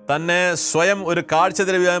 തന്നെ സ്വയം ഒരു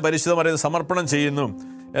കാഴ്ചദ്രവ്യമായി പരിശുദ്ധമായി സമർപ്പണം ചെയ്യുന്നു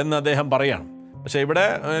എന്ന് അദ്ദേഹം പറയുകയാണ്. പക്ഷേ ഇവിടെ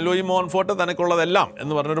ലൂയി മോൺഫോർട്ട് തനിക്കുള്ളതെല്ലാം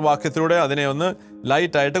എന്ന് പറഞ്ഞൊരു വാക്യത്തിലൂടെ അതിനെ ഒന്ന്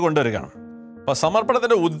ലൈറ്റായിട്ട് കൊണ്ടുവരികയാണ്. അപ്പോൾ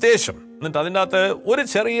സമർപ്പണത്തിൻ്റെ ഉദ്ദേശം, എന്നിട്ട് അതിൻ്റെ അകത്ത് ഒരു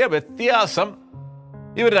ചെറിയ വ്യത്യാസം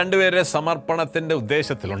ഇവർ രണ്ടുപേരുടെ സമർപ്പണത്തിൻ്റെ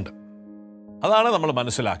ഉദ്ദേശത്തിലുണ്ട്. അതാണ് നമ്മൾ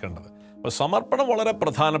മനസ്സിലാക്കേണ്ടത്. അപ്പോൾ സമർപ്പണം വളരെ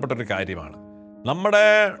പ്രധാനപ്പെട്ട ഒരു കാര്യമാണ്. നമ്മുടെ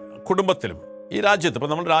കുടുംബത്തിലും ഈ രാജ്യത്ത്, ഇപ്പോൾ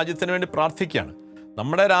നമ്മൾ രാജ്യത്തിന് വേണ്ടി പ്രാർത്ഥിക്കുകയാണ്.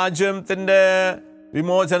 നമ്മുടെ രാജ്യത്തിൻ്റെ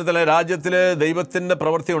വിമോചനത്തിൽ, രാജ്യത്തിൽ ദൈവത്തിൻ്റെ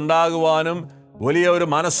പ്രവൃത്തി ഉണ്ടാകുവാനും വലിയ ഒരു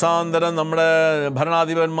മനസ്സാന്തരം നമ്മുടെ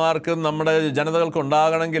ഭരണാധിപന്മാർക്കും നമ്മുടെ ജനതകൾക്കും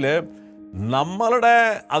ഉണ്ടാകണമെങ്കിൽ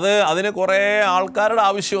അതിന് കുറേ ആൾക്കാരുടെ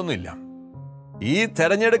ആവശ്യമൊന്നുമില്ല. ഈ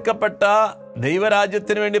തിരഞ്ഞെടുക്കപ്പെട്ട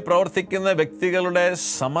ദൈവരാജ്യത്തിന് വേണ്ടി പ്രവർത്തിക്കുന്ന വ്യക്തികളുടെ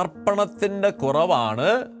സമർപ്പണത്തിൻ്റെ കുറവാണ്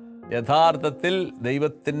യഥാർത്ഥത്തിൽ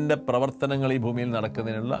ദൈവത്തിൻ്റെ പ്രവർത്തനങ്ങൾ ഈ ഭൂമിയിൽ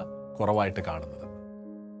നടക്കുന്നതിനുള്ള കുറവായിട്ട് കാണുന്നത്.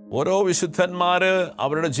 ഓരോ വിശുദ്ധന്മാർ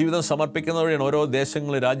അവരുടെ ജീവിതം സമർപ്പിക്കുന്ന വഴിയാണ് ഓരോ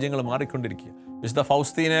ദേശങ്ങൾ, രാജ്യങ്ങൾ മാറിക്കൊണ്ടിരിക്കുക. വിശുദ്ധ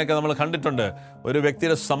ഫൗസ്തീനെയൊക്കെ നമ്മൾ കണ്ടിട്ടുണ്ട്. ഒരു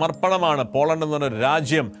വ്യക്തിയുടെ സമർപ്പണമാണ് പോളണ്ട് എന്ന് പറഞ്ഞ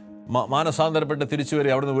രാജ്യം മാനസാന്തരപ്പെട്ട് തിരിച്ചു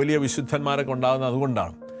വരിക. അവിടുന്ന് വലിയ വിശുദ്ധന്മാരൊക്കെ ഉണ്ടാകുന്നത്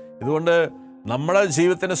അതുകൊണ്ടാണ്. ഇതുകൊണ്ട് നമ്മുടെ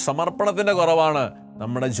ജീവിതത്തിന് സമർപ്പണത്തിൻ്റെ കുറവാണ്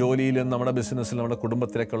നമ്മുടെ ജോലിയിലും നമ്മുടെ ബിസിനസ്സിലും നമ്മുടെ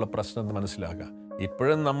കുടുംബത്തിലേക്കുള്ള പ്രശ്നം എന്ന് മനസ്സിലാക്കുക.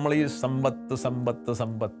 ഇപ്പോഴും നമ്മൾ ഈ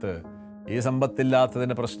സമ്പത്ത് ഈ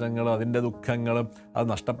സമ്പത്തില്ലാത്തതിൻ്റെ പ്രശ്നങ്ങളും അതിൻ്റെ ദുഃഖങ്ങളും അത്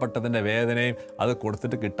നഷ്ടപ്പെട്ടതിൻ്റെ വേദനയും അത്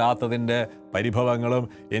കൊടുത്തിട്ട് കിട്ടാത്തതിൻ്റെ പരിഭവങ്ങളും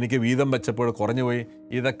എനിക്ക് വീതം വെച്ചപ്പോൾ കുറഞ്ഞുപോയി,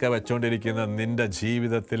 ഇതൊക്കെ വെച്ചുകൊണ്ടിരിക്കുന്ന നിൻ്റെ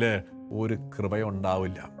ജീവിതത്തിൽ ഒരു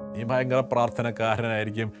കൃപയുണ്ടാവില്ല. നീ ഭയങ്കര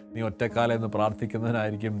പ്രാർത്ഥനക്കാരനായിരിക്കും, നീ ഒറ്റക്കാലം എന്ന്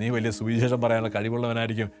പ്രാർത്ഥിക്കുന്നതിനായിരിക്കും, നീ വലിയ സുവിശേഷം പറയാനുള്ള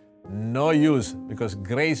കഴിവുള്ളവനായിരിക്കും. No use, because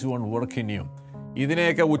grace won't work in U.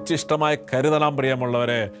 ഇതിനെയൊക്കെ ഉച്ഛിഷ്ടമായി കരുതണം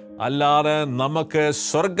പ്രിയമുള്ളവരെ, അല്ലാതെ നമുക്ക്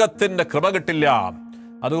സ്വർഗത്തിൻ്റെ കൃപ കിട്ടില്ല.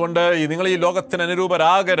 അതുകൊണ്ട് നിങ്ങൾ ഈ ലോകത്തിന്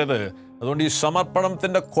അനുരൂപരാകരുത്. അതുകൊണ്ട് ഈ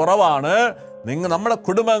സമർപ്പണത്തിൻ്റെ കുറവാണ് നമ്മുടെ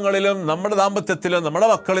കുടുംബങ്ങളിലും നമ്മുടെ ദാമ്പത്യത്തിലും നമ്മുടെ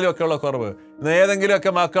മക്കളിലും ഒക്കെയുള്ള കുറവ്. ഇന്ന്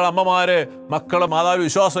ഏതെങ്കിലുമൊക്കെ മക്കൾ മാതാവ്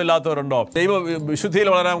വിശ്വാസമില്ലാത്തവരുണ്ടോ? ദൈവ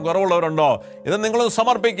വിശുദ്ധിയിൽ വളരാൻ കുറവുള്ളവരുണ്ടോ? ഇത് നിങ്ങളൊന്ന്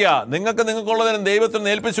സമർപ്പിക്കുക. നിങ്ങൾക്കുള്ളതിന്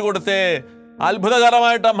ദൈവത്തിന് ഏൽപ്പിച്ചു കൊടുത്തേ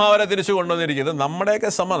അത്ഭുതകരമായിട്ട് അമ്മ അവരെ തിരിച്ചു കൊണ്ടുവന്നിരിക്കുന്നത്. നമ്മുടെയൊക്കെ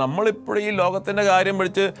നമ്മളിപ്പോഴും ഈ ലോകത്തിൻ്റെ കാര്യം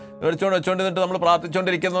വെച്ചുകൊണ്ടിരുന്നിട്ട് നമ്മൾ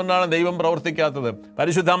പ്രാർത്ഥിച്ചുകൊണ്ടിരിക്കുന്നതുകൊണ്ടാണ് ദൈവം പ്രവർത്തിക്കാത്തത്.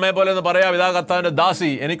 പരിശുദ്ധ അമ്മയെ പോലെ ഒന്ന് പറയാം, ഇതാ കർത്താവിൻ്റെ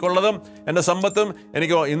ദാസി, എനിക്കുള്ളതും എൻ്റെ സമ്പത്തും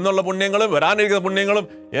എനിക്ക് ഇന്നുള്ള പുണ്യങ്ങളും വരാനിരിക്കുന്ന പുണ്യങ്ങളും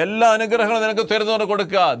എല്ലാ അനുഗ്രഹങ്ങളും നിനക്ക് തുറന്നു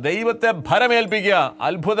കൊടുക്കുക. ദൈവത്തെ ഭരമേൽപ്പിക്കുക.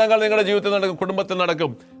 അത്ഭുതങ്ങൾ നിങ്ങളുടെ ജീവിതത്തിൽ നടക്കും, കുടുംബത്തിൽ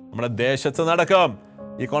നടക്കും, നമ്മുടെ ദേശത്ത് നടക്കും.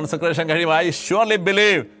 ഈ കോൺസെക്രേഷൻ കഴിയുമ്പോൾ I surely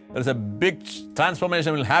believe there is a big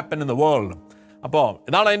transformation will happen in the world. അപ്പോൾ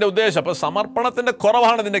ഇതാണ് അതിൻ്റെ ഉദ്ദേശം. അപ്പോൾ സമർപ്പണത്തിൻ്റെ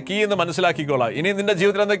കുറവാണ് ഇതിൻ്റെ കീ എന്ന് മനസ്സിലാക്കിക്കോളാം. ഇനിയും നിൻ്റെ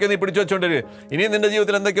ജീവിതത്തിൽ എന്തൊക്കെയോ നീ പിടിച്ചു വെച്ചുകൊണ്ടിരിക്കുക, ഇനിയും നിൻ്റെ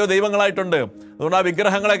ജീവിതത്തിൽ എന്തൊക്കെയോ ദൈവങ്ങളായിട്ടുണ്ട്. അതുകൊണ്ട് ആ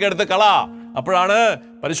വിഗ്രഹങ്ങളൊക്കെ എടുത്ത് കളാ. അപ്പോഴാണ്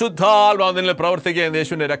പരിശുദ്ധാത്മാവ് നിന്നിൽ പ്രവർത്തിക്കുകയും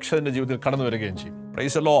യേശുവിൻ്റെ രക്ഷ നിൻ്റെ ജീവിതത്തിൽ കടന്നു വരികയും ചെയ്യും.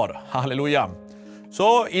 Praise the Lord, hallelujah. So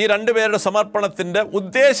ഈ രണ്ടുപേരുടെ സമർപ്പണത്തിൻ്റെ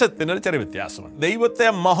ഉദ്ദേശത്തിന് ഒരു ചെറിയ വ്യത്യാസമാണ്. ദൈവത്തെ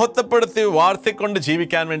മഹത്വപ്പെടുത്തി വാഴ്ത്തിക്കൊണ്ട്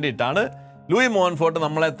ജീവിക്കാൻ വേണ്ടിയിട്ടാണ് ലൂയി മോൺഫോർട്ട്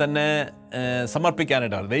നമ്മളെ തന്നെ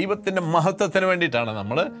സമർപ്പിക്കാനായിട്ടാണ്. ദൈവത്തിൻ്റെ മഹത്വത്തിന് വേണ്ടിയിട്ടാണ്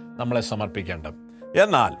നമ്മളെ സമർപ്പിക്കേണ്ടത്.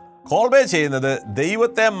 എന്നാൽ കോൾബേ ചെയ്യുന്നത്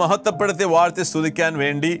ദൈവത്തെ മഹത്വപ്പെടുത്തി വാഴ്ത്തി സ്തുതിക്കാൻ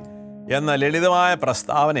വേണ്ടി എന്ന ലളിതമായ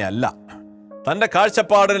പ്രസ്താവനയല്ല, തൻ്റെ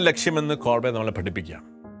കാഴ്ചപ്പാടിന് ലക്ഷ്യമെന്ന് കോൾബേ നമ്മളെ പഠിപ്പിക്കുകയാണ്.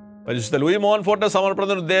 പരിശുദ്ധ ലൂയി മോൺഫോർട്ടിൻ്റെ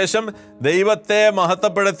സമർപ്പണത്തിൻ്റെ ഉദ്ദേശം ദൈവത്തെ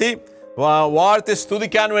മഹത്വപ്പെടുത്തി വാഴ്ത്തി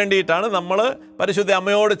സ്തുതിക്കാൻ വേണ്ടിയിട്ടാണ്. നമ്മൾ പരിശുദ്ധ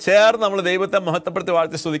അമ്മയോട് ചേർന്ന് നമ്മൾ ദൈവത്തെ മഹത്വപ്പെടുത്തി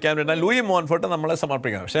വാഴ്ത്തി സ്തുതിക്കാൻ വേണ്ടിയിട്ടാണ് ലൂയി മോൺഫോർട്ട് നമ്മളെ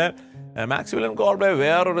സമർപ്പിക്കുന്നത്. പക്ഷേ മാക്സിമിലിയൻ കോൾബേ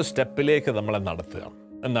വേറൊരു സ്റ്റെപ്പിലേക്ക് നമ്മളെ നടത്തുക.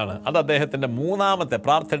 എന്താണ് അത്? അദ്ദേഹത്തിൻ്റെ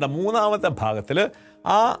പ്രാർത്ഥനയുടെ മൂന്നാമത്തെ ഭാഗത്തിൽ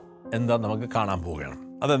എന്താ നമുക്ക് കാണാൻ പോവുകയാണ്.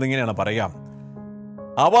 അതെങ്ങനെയാണ് പറയാം?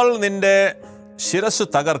 അവൾ നിന്റെ ശിരസ്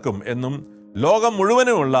തകർക്കും എന്നും ലോകം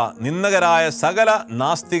മുഴുവനുമുള്ള നിന്ദകരായ സകല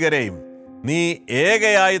നാസ്തികരെയും നീ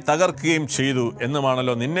ഏകയായി തകർക്കുകയും ചെയ്തു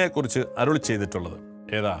എന്നുമാണല്ലോ നിന്നെക്കുറിച്ച് അരുളി ചെയ്തിട്ടുള്ളത്.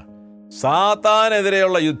 ഏതാ?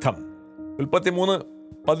 സാത്താനെതിരെയുള്ള യുദ്ധം.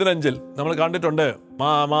 33:15 നമ്മൾ കണ്ടിട്ടുണ്ട്.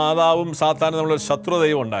 മാതാവും സാത്താനും നമ്മളൊരു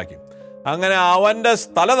ശത്രുതയും ഉണ്ടാക്കി. അങ്ങനെ അവൻ്റെ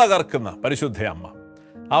തല തകർക്കുന്ന പരിശുദ്ധ അമ്മ,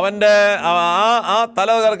 അവൻ്റെ ആ തല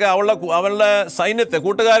തകർക്കുക, അവളുടെ സൈന്യത്തെ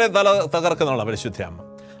കൂട്ടുകാരെ തല തകർക്കുന്നവളാണ് പരിശുദ്ധ അമ്മ.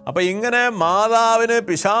 അപ്പം ഇങ്ങനെ മാതാവിന്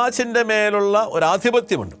പിശാചിൻ്റെ മേലുള്ള ഒരു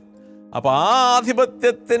ആധിപത്യമുണ്ട്. അപ്പോൾ ആ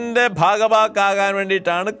ആധിപത്യത്തിൻ്റെ ഭാഗവാക്കാകാൻ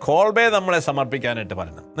വേണ്ടിയിട്ടാണ് കോൾബെ നമ്മളെ സമർപ്പിക്കാനായിട്ട്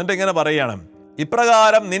പറയുന്നത്. എന്നിട്ട് ഇങ്ങനെ പറയുകയാണ്,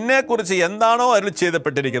 ഇപ്രകാരം നിന്നെക്കുറിച്ച് എന്താണോ അരുളി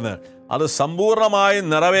ചെയ്യപ്പെട്ടിരിക്കുന്നത് അത് സമ്പൂർണമായും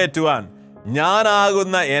നിറവേറ്റുവാൻ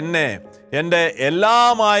ഞാനാകുന്ന എന്നെ എൻ്റെ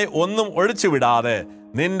എല്ലാമായി ഒന്നും ഒഴിച്ചുവിടാതെ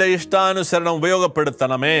നിന്റെ ഇഷ്ടാനുസരണം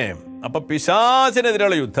ഉപയോഗപ്പെടുത്തണമേ. അപ്പൊ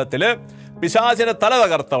പിശാചിനെതിരെയുള്ള യുദ്ധത്തിൽ പിശാചിനെ തല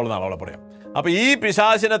തകർത്തവൾ എന്നാണ് അവളെ പറയാം. അപ്പൊ ഈ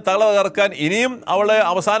പിശാചിനെ തല തകർക്കാൻ ഇനിയും അവളെ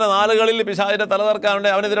അവസാന നാളുകളിൽ പിശാചിനെ തല തകർക്കാനുണ്ട്.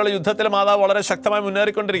 അവനെതിരെയുള്ള യുദ്ധത്തിൽ മാതാവ് വളരെ ശക്തമായി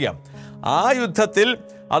മുന്നേറിക്കൊണ്ടിരിക്കാം. ആ യുദ്ധത്തിൽ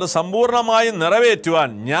അത് സമ്പൂർണമായും നിറവേറ്റുവാൻ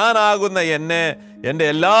ഞാനാകുന്ന എന്നെ എൻ്റെ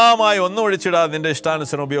എല്ലാമായി ഒന്നും ഒഴിച്ചിടാതെ നിന്റെ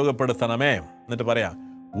ഇഷ്ടാനുസരണം ഉപയോഗപ്പെടുത്തണമേ. എന്നിട്ട് പറയാം,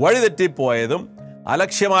 വഴിതെറ്റിപ്പോയതും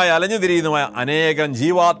അലക്ഷ്യമായി അലഞ്ഞു തിരിയുന്നതുമായ അനേകം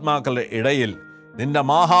ജീവാത്മാക്കളുടെ ഇടയിൽ നിന്റെ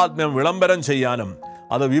മാഹാത്മ്യം വിളംബരം ചെയ്യാനും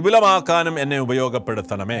അത് വിപുലമാക്കാനും എന്നെ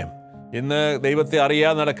ഉപയോഗപ്പെടുത്തണമേ. ഇന്ന് ദൈവത്തെ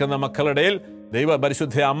അറിയാൻ നടക്കുന്ന മക്കളുടെ ദൈവ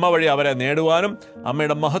പരിശുദ്ധ അമ്മ വഴി അവരെ നേടുവാനും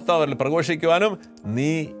അമ്മയുടെ മഹത്വം അവരിൽ പ്രഘോഷിക്കുവാനും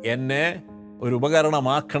നീ എന്നെ ഒരു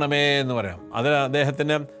ഉപകരണമാക്കണമേ എന്ന് പറയാം. അതിന്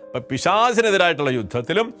അദ്ദേഹത്തിന് പിശാചിനെതിരായിട്ടുള്ള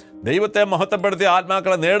യുദ്ധത്തിലും ദൈവത്തെ മഹത്വപ്പെടുത്തിയ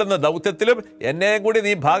ആത്മാക്കളെ നേടുന്ന ദൗത്യത്തിലും എന്നെയും കൂടി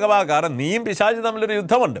നീ ഭാഗവാക്കാറ്. നീയും പിശാചും തമ്മിലൊരു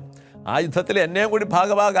യുദ്ധമുണ്ട്. ആ യുദ്ധത്തിൽ എന്നെയും കൂടി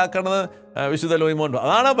ഭാഗവാക്കാക്കണമെന്ന് വിശുദ്ധ ലോയ്മോൻ.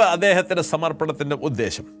 അതാണ് അദ്ദേഹത്തിൻ്റെ സമർപ്പണത്തിൻ്റെ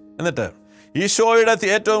ഉദ്ദേശം. എന്നിട്ട് ഈശോയുടെ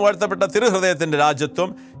ഏറ്റവും വാഴ്ത്തപ്പെട്ട തിരുഹൃദയത്തിൻ്റെ രാജ്യത്വം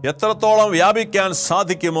എത്രത്തോളം വ്യാപിക്കാൻ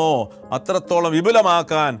സാധിക്കുമോ അത്രത്തോളം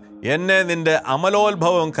വിപുലമാക്കാൻ എന്നെ നിന്റെ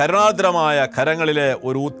അമലോത്ഭവം കരുണാദ്രമായ കരങ്ങളിലെ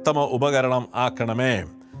ഒരു ഉത്തമ ഉപകരണം ആക്കണമേ.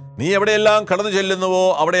 നീ എവിടെയെല്ലാം കടന്നു ചെല്ലുന്നുവോ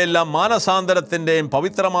അവിടെയെല്ലാം മാനസാന്തരത്തിൻ്റെയും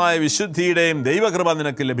പവിത്രമായ വിശുദ്ധിയുടെയും ദൈവകൃപ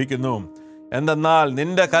നിനക്ക് ലഭിക്കുന്നു. എന്തെന്നാൽ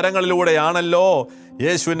നിന്റെ കരങ്ങളിലൂടെയാണല്ലോ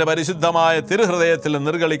യേശുവിൻ്റെ പരിശുദ്ധമായ തിരുഹൃദയത്തിൽ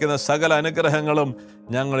നിർഗളിക്കുന്ന സകല അനുഗ്രഹങ്ങളും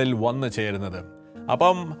ഞങ്ങളിൽ വന്നു ചേരുന്നത്.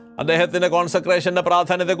 അപ്പം അദ്ദേഹത്തിൻ്റെ കോൺസെക്രേഷൻ്റെ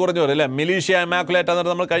പ്രാധാന്യത്തെക്കുറിച്ച് പറയും അല്ലേ, മിലീഷ്യ ഇമാക്കുലേറ്റ്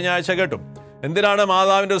എന്നിട്ട് നമ്മൾ കഴിഞ്ഞ ആഴ്ച കേട്ടു. എന്തിനാണ്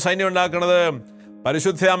മാതാവിൻ്റെ ഒരു സൈന്യം ഉണ്ടാക്കുന്നത്?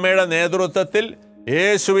 പരിശുദ്ധ അമ്മയുടെ നേതൃത്വത്തിൽ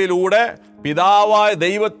യേശുവിലൂടെ പിതാവായ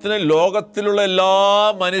ദൈവത്തിന് ലോകത്തിലുള്ള എല്ലാ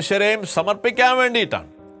മനുഷ്യരെയും സമർപ്പിക്കാൻ വേണ്ടിയിട്ടാണ്.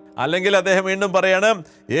 അല്ലെങ്കിൽ അദ്ദേഹം വീണ്ടും പറയാണ്,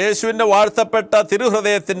 യേശുവിൻ്റെ വാഴ്ത്തപ്പെട്ട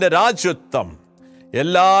തിരുഹൃദയത്തിൻ്റെ രാജ്യത്വം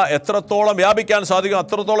എത്രത്തോളം വ്യാപിക്കാൻ സാധിക്കും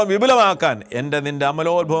അത്രത്തോളം വിപുലമാക്കാൻ നിന്റെ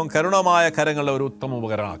അമലോത്ഭവം കരുണമായ കരങ്ങളുടെ ഒരു ഉത്തമ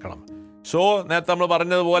ഉപകരണമാക്കണം. സോ നേരത്തെ നമ്മൾ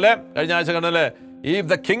പറഞ്ഞതുപോലെ കഴിഞ്ഞ ആഴ്ച കണ്ടല്ലേ, if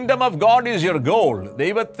the kingdom of God is your goal,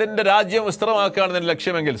 ദൈവത്തിന്റെ രാജ്യം വിസ്തൃതമാക്കുകയാണ് നിന്റെ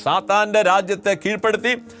ലക്ഷ്യമെങ്കിൽ സാത്താന്റെ രാജ്യത്തെ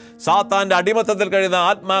കീഴ്പ്പെടുത്തി സാത്താന്റെ അടിമത്തത്തിൽ കഴിയുന്ന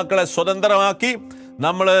ആത്മാക്കളെ സ്വതന്ത്രമാക്കി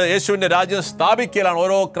നമ്മൾ യേശുവിന്റെ രാജ്യം സ്ഥാപിക്കലാണ്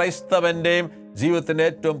ഓരോ ക്രൈസ്തവന്റെയും ജീവിതത്തിന്റെ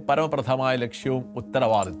ഏറ്റവും പരമപ്രധാനമായ ലക്ഷ്യവും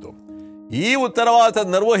ഉത്തരവാദിത്വവും. ഈ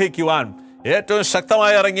ഉത്തരവാദിത്വം നിർവഹിക്കുവാൻ ഏറ്റവും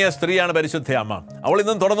ശക്തമായി ഇറങ്ങിയ സ്ത്രീയാണ് പരിശുദ്ധ അമ്മ. അവൾ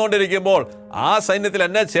ഇന്നും തുടർന്നുകൊണ്ടിരിക്കുമ്പോൾ ആ സൈന്യത്തിൽ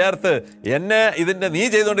എന്നെ ചേർത്ത് നീ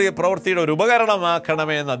ചെയ്തുകൊണ്ടിരിക്കുന്ന പ്രവൃത്തിയുടെ ഒരു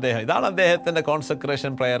ഉപകരണമാക്കണമേ എന്ന് ഇതാണ് അദ്ദേഹത്തിന്റെ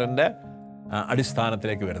കോൺസെക്രേഷൻ പ്രയറിന്റെ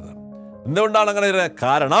അടിസ്ഥാനത്തിലേക്ക് വരുന്നത്. എന്തുകൊണ്ടാണ് അങ്ങനെ വരുന്നത്?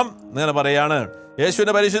 കാരണം ഇങ്ങനെ പറയാണ്,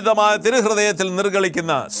 യേശുവിന്റെ പരിശുദ്ധമായ തിരുഹൃദയത്തിൽ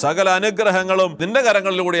നിർഗളിക്കുന്ന സകല അനുഗ്രഹങ്ങളും നിന്റെ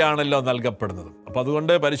കരങ്ങളിലൂടെയാണല്ലോ നൽകപ്പെടുന്നത്. അപ്പൊ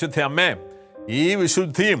അതുകൊണ്ട് പരിശുദ്ധ അമ്മേ, ഈ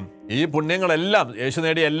വിശുദ്ധിയും ഈ പുണ്യങ്ങളെല്ലാം യേശു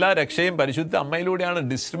നേടിയ എല്ലാ രക്ഷയും പരിശുദ്ധ അമ്മയിലൂടെയാണ്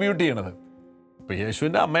ഡിസ്ട്രിബ്യൂട്ട് ചെയ്യണത്. ഇപ്പൊ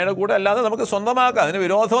യേശുവിന്റെ അമ്മയുടെ കൂടെ അല്ലാതെ നമുക്ക് സ്വന്തമാക്കാം, അതിന്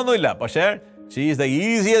വിരോധമൊന്നുമില്ല. പക്ഷേ she is the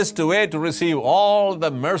easiest way to receive all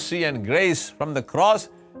the mercy and grace from the cross,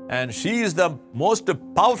 and she is the most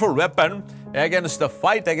powerful weapon against the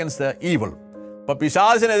fight against the evil. അപ്പൊ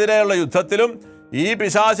പിശാചിനെതിരെയുള്ള യുദ്ധത്തിലും ഈ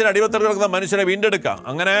പിശാചിന് അടിമത്തത്തിൽ കിടക്കുന്ന മനുഷ്യരെ വീണ്ടെടുക്കാം,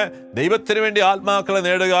 അങ്ങനെ ദൈവത്തിന് വേണ്ടി ആത്മാക്കളെ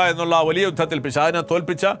നേടുക എന്നുള്ള വലിയ യുദ്ധത്തിൽ പിശാചിനെ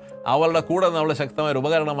തോൽപ്പിച്ച അവളുടെ കൂടെ നമ്മളെ ശക്തമായ ഒരു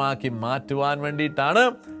ഉപകരണമാക്കി മാറ്റുവാൻ വേണ്ടിയിട്ടാണ്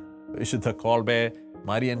വിശുദ്ധ കോൾബെ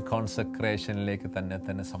മരിയൻ കോൺസെക്രേഷനിലേക്ക്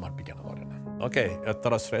തന്നെ സമർപ്പിക്കണം എന്ന് പറയുന്നത്. ഓക്കെ,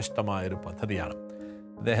 എത്ര ശ്രേഷ്ഠമായൊരു പദ്ധതിയാണ്.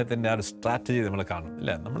 അദ്ദേഹത്തിൻ്റെ ആ ഒരു സ്ട്രാറ്റജി നമ്മൾ കാണും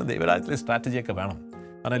അല്ലേ. നമ്മൾ ദൈവരാജ്യത്തിൽ സ്ട്രാറ്റജിയൊക്കെ വേണം.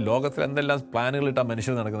 കാരണം ലോകത്തിൽ എന്തെല്ലാം പ്ലാനുകളിട്ടാണ്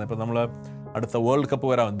മനുഷ്യർ നടക്കുന്നത്. ഇപ്പോൾ നമ്മൾ അടുത്ത വേൾഡ് കപ്പ്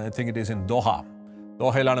വരാൻ, I think it is in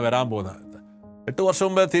ദോഹയിലാണ് വരാൻ പോകുന്നത്. 8 വർഷം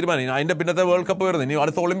മുമ്പേ തീരുമാനം. അതിൻ്റെ പിന്നത്തെ വേൾഡ് കപ്പ് വരുന്നത്, ഇനി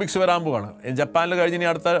അടുത്ത ഒളിമ്പിക്സ് വരാൻ പോവാണ്. ജപ്പാനിൽ കഴിഞ്ഞ് ഇനി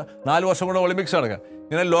അടുത്ത 4 വർഷം കൂടെ ഒളിമ്പിക്സ് നടക്കുക.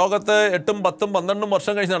 ഇങ്ങനെ ലോകത്ത് 8, 10, 12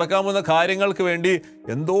 വർഷം കഴിഞ്ഞ് നടക്കാൻ പോകുന്ന കാര്യങ്ങൾക്ക് വേണ്ടി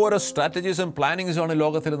എന്തോരോ സ്ട്രാറ്റജീസും പ്ലാനിങ്സുമാണ്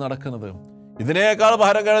ലോകത്തിൽ നടക്കുന്നത്. ഇതിനേക്കാൾ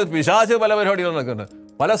ഭാരക്കാട് പിശാച് പല പരിപാടികളും നടക്കുന്നുണ്ട്,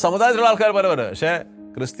 പല സമുദായത്തിലുള്ള ആൾക്കാർ പല. പക്ഷേ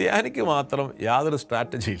ക്രിസ്ത്യാനിക്ക് മാത്രം യാതൊരു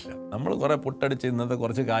സ്ട്രാറ്റജി ഇല്ല. നമ്മൾ കുറേ പുട്ടടിച്ച് ഇന്നത്തെ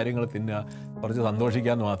കുറച്ച് കാര്യങ്ങൾ തിന്നുക, കുറച്ച്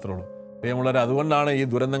സന്തോഷിക്കാമെന്ന് മാത്രമേ ഉള്ളൂ. പ്രിയമുള്ളവരെ, അതുകൊണ്ടാണ് ഈ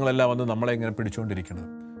ദുരന്തങ്ങളെല്ലാം വന്ന് നമ്മളെ ഇങ്ങനെ പിടിച്ചുകൊണ്ടിരിക്കുന്നത്.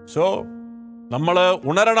 സോ നമ്മൾ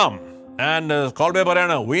ഉണരണം. ആൻഡ് കോൾബെ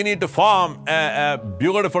പറയാണ്, we need to form A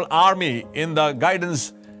beautiful army in the guidance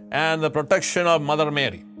and the protection of mother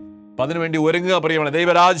Mary. അപ്പം അതിനുവേണ്ടി ഒരുങ്ങുക പ്രിയമാണ്.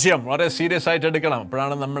 ദൈവരാജ്യം വളരെ സീരിയസ് ആയിട്ട് എടുക്കണം.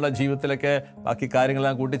 അപ്പോഴാണ് നമ്മുടെ ജീവിതത്തിലൊക്കെ ബാക്കി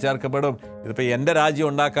കാര്യങ്ങളെല്ലാം കൂട്ടിച്ചേർക്കപ്പെടും. ഇതിപ്പോൾ എൻ്റെ രാജ്യം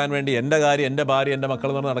ഉണ്ടാക്കാൻ വേണ്ടി എൻ്റെ കാര്യം, എൻ്റെ ഭാര്യ, എൻ്റെ മക്കൾ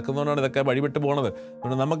എന്ന് നടക്കുന്നതുകൊണ്ടാണ് ഇതൊക്കെ വഴിവിട്ട് പോകുന്നത്.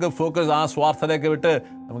 അതുകൊണ്ട് നമുക്ക് ഫോക്കസ് ആ സ്വാർത്ഥതയൊക്കെ വിട്ട്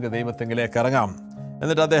നമുക്ക് ദൈവത്തെങ്കിലേക്ക് ഇറങ്ങാം.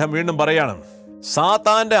 എന്നിട്ട് അദ്ദേഹം വീണ്ടും പറയാണ്,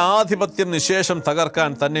 സാത്താന്റെ ആധിപത്യം നിശേഷം തകർക്കാൻ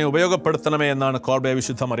തന്നെ ഉപയോഗപ്പെടുത്തണമേ എന്നാണ് കോൾബെ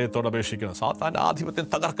വിശുദ്ധ മറിയത്തോട് അപേക്ഷിക്കുന്നത്. സാത്താന്റെ ആധിപത്യം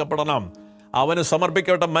തകർക്കപ്പെടണം. അവന്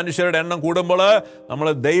സമർപ്പിക്കപ്പെട്ട മനുഷ്യരുടെ എണ്ണം കൂടുമ്പോൾ നമ്മൾ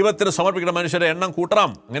ദൈവത്തിന് സമർപ്പിക്കുന്ന മനുഷ്യരുടെ എണ്ണം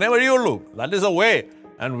കൂട്ടണം. അങ്ങനെ വഴിയുള്ളൂ. That is a way.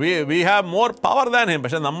 And we have more power than him.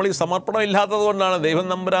 പക്ഷേ നമ്മൾ ഈ സമർപ്പണം ഇല്ലാത്തത് കൊണ്ടാണ് ദൈവം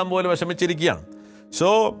നമ്പുരാൻ പോലെ വിഷമിച്ചിരിക്കുകയാണ്.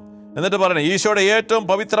 എന്നിട്ട് പറയണേ, ഈശോയുടെ ഏറ്റവും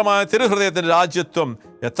പവിത്രമായ തിരുഹൃദയത്തിൻ്റെ രാജ്യത്വം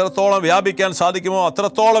എത്രത്തോളം വ്യാപിക്കാൻ സാധിക്കുമോ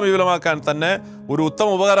അത്രത്തോളം വിപുലമാക്കാൻ തന്നെ ഒരു ഉത്തമ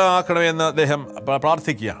ഉപകരണമാക്കണമെന്ന് അദ്ദേഹം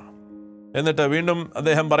പ്രാർത്ഥിക്കുകയാണ്. എന്നിട്ട് വീണ്ടും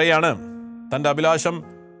അദ്ദേഹം പറയാണ്, തൻ്റെ അഭിലാഷം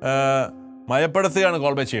മയപ്പെടുത്തുകയാണ്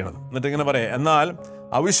കോൾബെ ചെയ്യണത്. എന്നിട്ട് ഇങ്ങനെ പറയാം, എന്നാൽ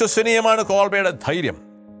അവിശ്വസനീയമാണ് കോൾബയുടെ ധൈര്യം.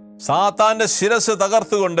 സാത്താൻ്റെ ശിരസ്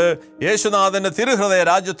തകർത്തുകൊണ്ട് യേശുനാഥൻ്റെ തിരുഹൃദയ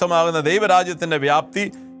രാജ്യത്വമാകുന്ന ദൈവരാജ്യത്തിൻ്റെ വ്യാപ്തി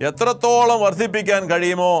എത്രത്തോളം വർദ്ധിപ്പിക്കാൻ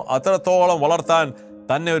കഴിയുമോ അത്രത്തോളം വളർത്താൻ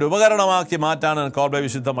തന്നെ ഒരു ഉപകരണമാക്കി മാറ്റാനാണ് കോൾബെ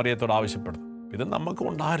വിശുദ്ധ മറിയത്തോട് ആവശ്യപ്പെടുന്നത്. ഇത് നമുക്ക്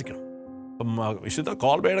ഉണ്ടായിരിക്കണം. അപ്പം വിശുദ്ധ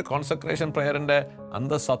കോൾബയുടെ കോൺസെക്രേഷൻ പ്രയറിൻ്റെ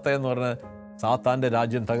അന്തസത്ത എന്ന് പറഞ്ഞാൽ സാത്താൻ്റെ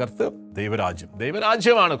രാജ്യം തകർത്ത്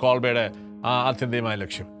ദൈവരാജ്യമാണ് കോൾബയുടെ ആത്യന്തികമായ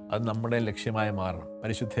ലക്ഷ്യം. അത് നമ്മുടെ ലക്ഷ്യമായി മാറണം.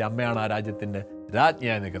 പരിശുദ്ധ അമ്മയാണ് ആ രാജ്യത്തിൻ്റെ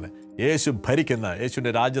രാജ്ഞിയായി നിൽക്കുന്നത്.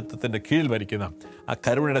 യേശുവിൻ്റെ രാജ്യത്വത്തിൻ്റെ കീഴിൽ ഭരിക്കുന്ന ആ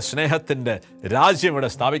കരുണയുടെ സ്നേഹത്തിൻ്റെ രാജ്യം ഇവിടെ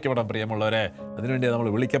സ്ഥാപിക്കപ്പെടാൻ പ്രിയമുള്ളവരെ, അതിനുവേണ്ടി നമ്മൾ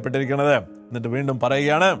വിളിക്കപ്പെട്ടിരിക്കുന്നത്. എന്നിട്ട് വീണ്ടും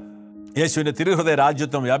പറയുകയാണ്, യേശുവിൻ്റെ തിരുഹൃദയ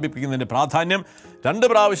രാജ്യത്വം വ്യാപിപ്പിക്കുന്നതിൻ്റെ പ്രാധാന്യം 2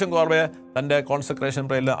 പ്രാവശ്യം കോൾബെ തൻ്റെ കോൺസെക്രേഷൻ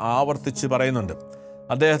പ്രയറിൽ ആവർത്തിച്ച് പറയുന്നുണ്ട്.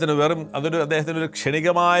 അദ്ദേഹത്തിനൊരു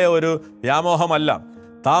ക്ഷണികമായ ഒരു വ്യാമോഹമല്ല.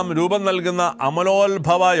 താം രൂപം നൽകുന്ന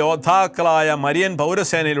അമലോത്ഭവ യോദ്ധാക്കളായ മരിയൻ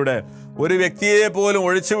പൗരസേനയിലൂടെ ഒരു വ്യക്തിയെ പോലും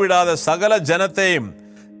ഒഴിച്ചുവിടാതെ സകല ജനത്തെയും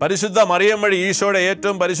പരിശുദ്ധ മറിയം വഴി ഈശോയുടെ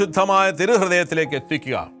ഏറ്റവും പരിശുദ്ധമായ തിരുഹൃദയത്തിലേക്ക്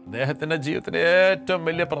എത്തിക്കുക. അദ്ദേഹത്തിൻ്റെ ജീവിതത്തിലെ ഏറ്റവും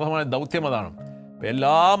വലിയ പ്രധാനമായ ദൗത്യം അതാണ്.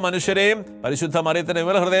 എല്ലാ മനുഷ്യരെയും പരിശുദ്ധ മറിയത്തിൻ്റെ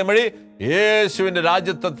ഹൃദയം വഴി യേശുവിൻ്റെ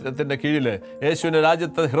രാജ്യത്വത്തിൻ്റെ കീഴിൽ, യേശുവിൻ്റെ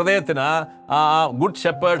ഹൃദയത്തിന് ആ ഗുഡ്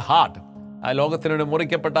ഷെപ്പേർഡ് ഹാർട്ട്, ആ ലോകത്തിനുവേണ്ടി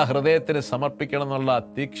മുറിക്കപ്പെട്ട ഹൃദയത്തിന് സമർപ്പിക്കണം എന്നുള്ള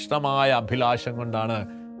തീക്ഷ്ണമായ അഭിലാഷം കൊണ്ടാണ്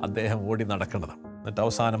അദ്ദേഹം ഓടി നടക്കുന്നത്. എന്നിട്ട്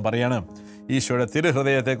അവസാനം പറയാണ്, ഈശോയുടെ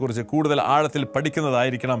തിരുഹൃദയത്തെക്കുറിച്ച് കൂടുതൽ ആഴത്തിൽ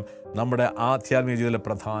പഠിക്കുന്നതായിരിക്കണം നമ്മുടെ ആധ്യാത്മിക ജീവിതത്തിലെ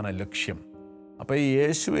പ്രധാന ലക്ഷ്യം. അപ്പോൾ ഈ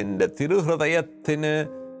യേശുവിൻ്റെ തിരുഹൃദയത്തിന്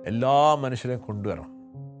എല്ലാ മനുഷ്യരെയും കൊണ്ടുവരണം.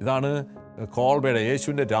 ഇതാണ് കോൾബയുടെ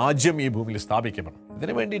യേശുവിൻ്റെ രാജ്യം ഈ ഭൂമിയിൽ സ്ഥാപിക്കണം.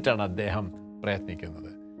 ഇതിനു വേണ്ടിയിട്ടാണ് അദ്ദേഹം പ്രയത്നിക്കുന്നത്.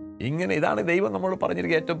 ഇതാണ് ദൈവം നമ്മൾ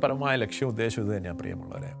പറഞ്ഞിരിക്കുക ഏറ്റവും പരമമായ ലക്ഷ്യം, ഉദ്ദേശം ഇത് തന്നെയാണ്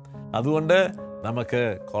പ്രിയമുള്ളവരെ. അതുകൊണ്ട് നമുക്ക്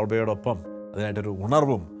കോൾബയോടൊപ്പം അതിനായിട്ടൊരു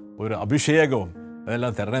ഉണർവും ഒരു അഭിഷേകവും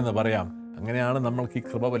അതെല്ലാം തരണമെന്ന് പറയാം. അങ്ങനെയാണ് നമ്മൾക്ക് ഈ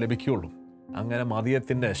കൃപ ലഭിക്കുകയുള്ളൂ. അങ്ങനെ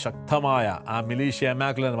മറിയത്തിൻ്റെ ശക്തമായ ആ മിലീഷ്യ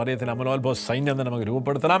ഇമ്മാക്കുലേറ്റ് മറിയത്തിൻ്റെ അമലോത്ഭവ സൈന്യം തന്നെ നമുക്ക്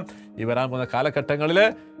രൂപപ്പെടുത്തണം. ഈ വരാൻ പോകുന്ന കാലഘട്ടങ്ങളിൽ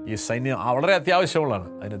ഈ സൈന്യം വളരെ അത്യാവശ്യമുള്ളതാണ്.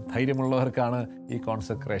 അതിന് ധൈര്യമുള്ളവർക്കാണ് ഈ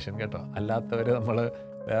കോൺസെക്രേഷൻ കേട്ടോ. അല്ലാത്തവർ നമ്മൾ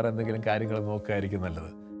വേറെ എന്തെങ്കിലും കാര്യങ്ങൾ നോക്കുകയായിരിക്കും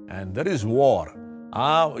നല്ലത്. ആൻഡ് ദർ ഈസ് വാർ. ആ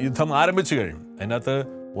യുദ്ധം ആരംഭിച്ചു കഴിയും. അതിനകത്ത്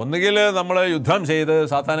ഒന്നുകിൽ നമ്മൾ യുദ്ധം ചെയ്ത്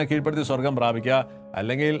സാത്താനെ കീഴ്പ്പെടുത്തി സ്വർഗം പ്രാപിക്കുക,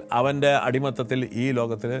 അല്ലെങ്കിൽ അവൻ്റെ അടിമത്തത്തിൽ ഈ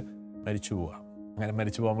ലോകത്തിൽ മരിച്ചു പോവുക. അങ്ങനെ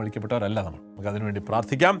മരിച്ചു പോകാൻ വിളിക്കപ്പെട്ടവരല്ല നമുക്ക് അതിനുവേണ്ടി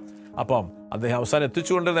പ്രാർത്ഥിക്കാം. അപ്പം അദ്ദേഹം അവസാനം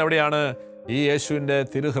എത്തിച്ചുകൊണ്ടിരുന്നത് എവിടെയാണ്? ഈ യേശുവിൻ്റെ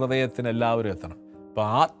തിരുഹൃദയത്തിന് എല്ലാവരും എത്തണം. അപ്പോൾ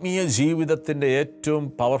ആത്മീയ ജീവിതത്തിൻ്റെ ഏറ്റവും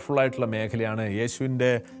പവർഫുള്ളായിട്ടുള്ള മേഖലയാണ്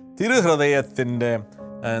യേശുവിൻ്റെ തിരുഹൃദയത്തിൻ്റെ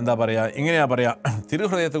ഇങ്ങനെയാ പറയുക,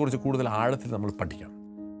 തിരുഹൃദയത്തെക്കുറിച്ച് കൂടുതൽ ആഴത്തിൽ നമ്മൾ പഠിക്കണം.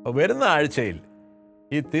 അപ്പോൾ വരുന്ന ആഴ്ചയിൽ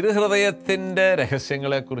ഈ തിരുഹൃദയത്തിൻ്റെ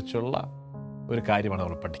രഹസ്യങ്ങളെക്കുറിച്ചുള്ള ഒരു കാര്യമാണ്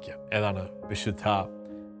നമ്മൾ പഠിക്കുക. ഏതാണ്? വിശുദ്ധ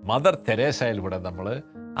മദർ തെരേസയിലൂടെ നമ്മൾ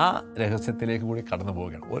ആ രഹസ്യത്തിലേക്ക് കൂടി കടന്നു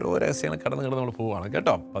പോവുകയാണ്. ഓരോ രഹസ്യങ്ങൾ കടന്ന് നമ്മൾ പോവുകയാണ്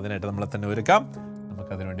കേട്ടോ. അപ്പം അതിനായിട്ട് നമ്മളെ തന്നെ ഒരുക്കാം.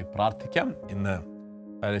 നമുക്കതിനുവേണ്ടി പ്രാർത്ഥിക്കാം. ഇന്ന്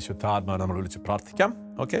ശുദ്ധാത്മാവിനെ നമ്മൾ വിളിച്ച് പ്രാർത്ഥിക്കാം.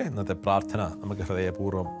 ഓക്കെ, ഇന്നത്തെ പ്രാർത്ഥന നമുക്ക്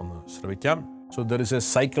ഹൃദയപൂർവ്വം ഒന്ന് ശ്രമിക്കാം. ദർ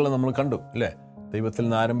സൈക്കിൾ നമ്മൾ കണ്ടു അല്ലേ? ദൈവത്തിൽ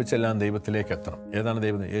നിന്ന് ആരംഭിച്ചെല്ലാം ദൈവത്തിലേക്ക് എത്തണം. ഏതാണ്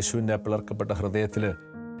ദൈവം? യേശുവിൻ്റെ പിളർക്കപ്പെട്ട ഹൃദയത്തിൽ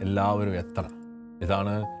എല്ലാവരും എത്തണം.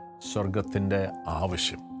 ഇതാണ് സ്വർഗത്തിൻ്റെ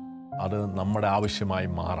ആവശ്യം. അത് നമ്മുടെ ആവശ്യമായി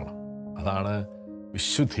മാറണം. അതാണ്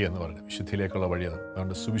വിശുദ്ധി എന്ന് പറയുന്നത്. വിശുദ്ധിയിലേക്കുള്ള വഴിയത്.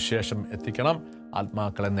 അതുകൊണ്ട് സുവിശേഷം എത്തിക്കണം,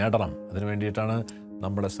 ആത്മാക്കളെ നേടണം. അതിനു വേണ്ടിയിട്ടാണ്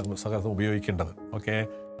നമ്മുടെ സകലം ഉപയോഗിക്കേണ്ടത്. ഓക്കെ,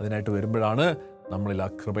 അതിനായിട്ട് വരുമ്പോഴാണ് നമ്മളിൽ ആ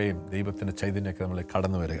കൃപയും ദൈവത്തിൻ്റെ ചൈതന്യമൊക്കെ നമ്മൾ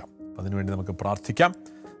കടന്നു വരിക. അതിനുവേണ്ടി നമുക്ക് പ്രാർത്ഥിക്കാം.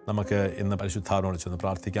 നമുക്ക് ഇന്ന് പരിശുദ്ധാത്മാവിനോട് ചെന്ന്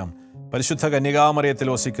പ്രാർത്ഥിക്കാം. പരിശുദ്ധ കന്യകാമറിയത്തിൽ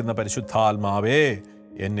വസിക്കുന്ന പരിശുദ്ധാത്മാവേ,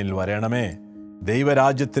 എന്നിൽ വരണമേ.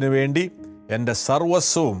 ദൈവരാജ്യത്തിന് വേണ്ടി എൻ്റെ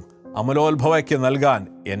സർവസ്വവും അമലോത്ഭവയ്ക്ക് നൽകാൻ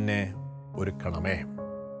എന്നെ ഒരുക്കണമേ.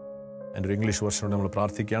 എൻ്റെ ഒരു ഇംഗ്ലീഷ് വേർഷനോട് നമ്മൾ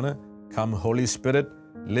പ്രാർത്ഥിക്കുകയാണ്. Come holy spirit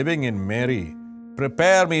living in Mary,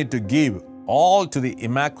 prepare me to give all to the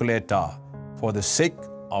Immaculata for the sake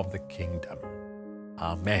of the kingdom.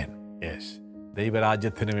 Amen. Yes.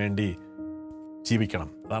 ദൈവരാജ്യത്തിന് വേണ്ടി ജീവിക്കണം.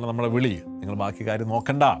 അതാണ് നമ്മുടെ വിളി. നിങ്ങൾ ബാക്കി കാര്യം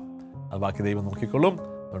നോക്കണ്ട, അത് ബാക്കി ദൈവം നോക്കിക്കൊള്ളും.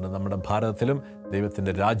 അതുകൊണ്ട് നമ്മുടെ ഭാരതത്തിലും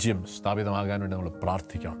ദൈവത്തിൻ്റെ രാജ്യം സ്ഥാപിതമാകാൻ വേണ്ടി നമ്മൾ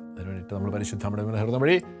പ്രാർത്ഥിക്കണം. അതിനുവേണ്ടിയിട്ട് നമ്മൾ പരിശുദ്ധ ഹൃദയം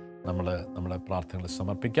വഴി നമ്മുടെ പ്രാർത്ഥനകൾ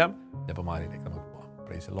സമർപ്പിക്കാം. ജപമാലയിലേക്ക് നമുക്ക് പോകാം.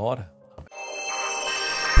 Praise the Lord.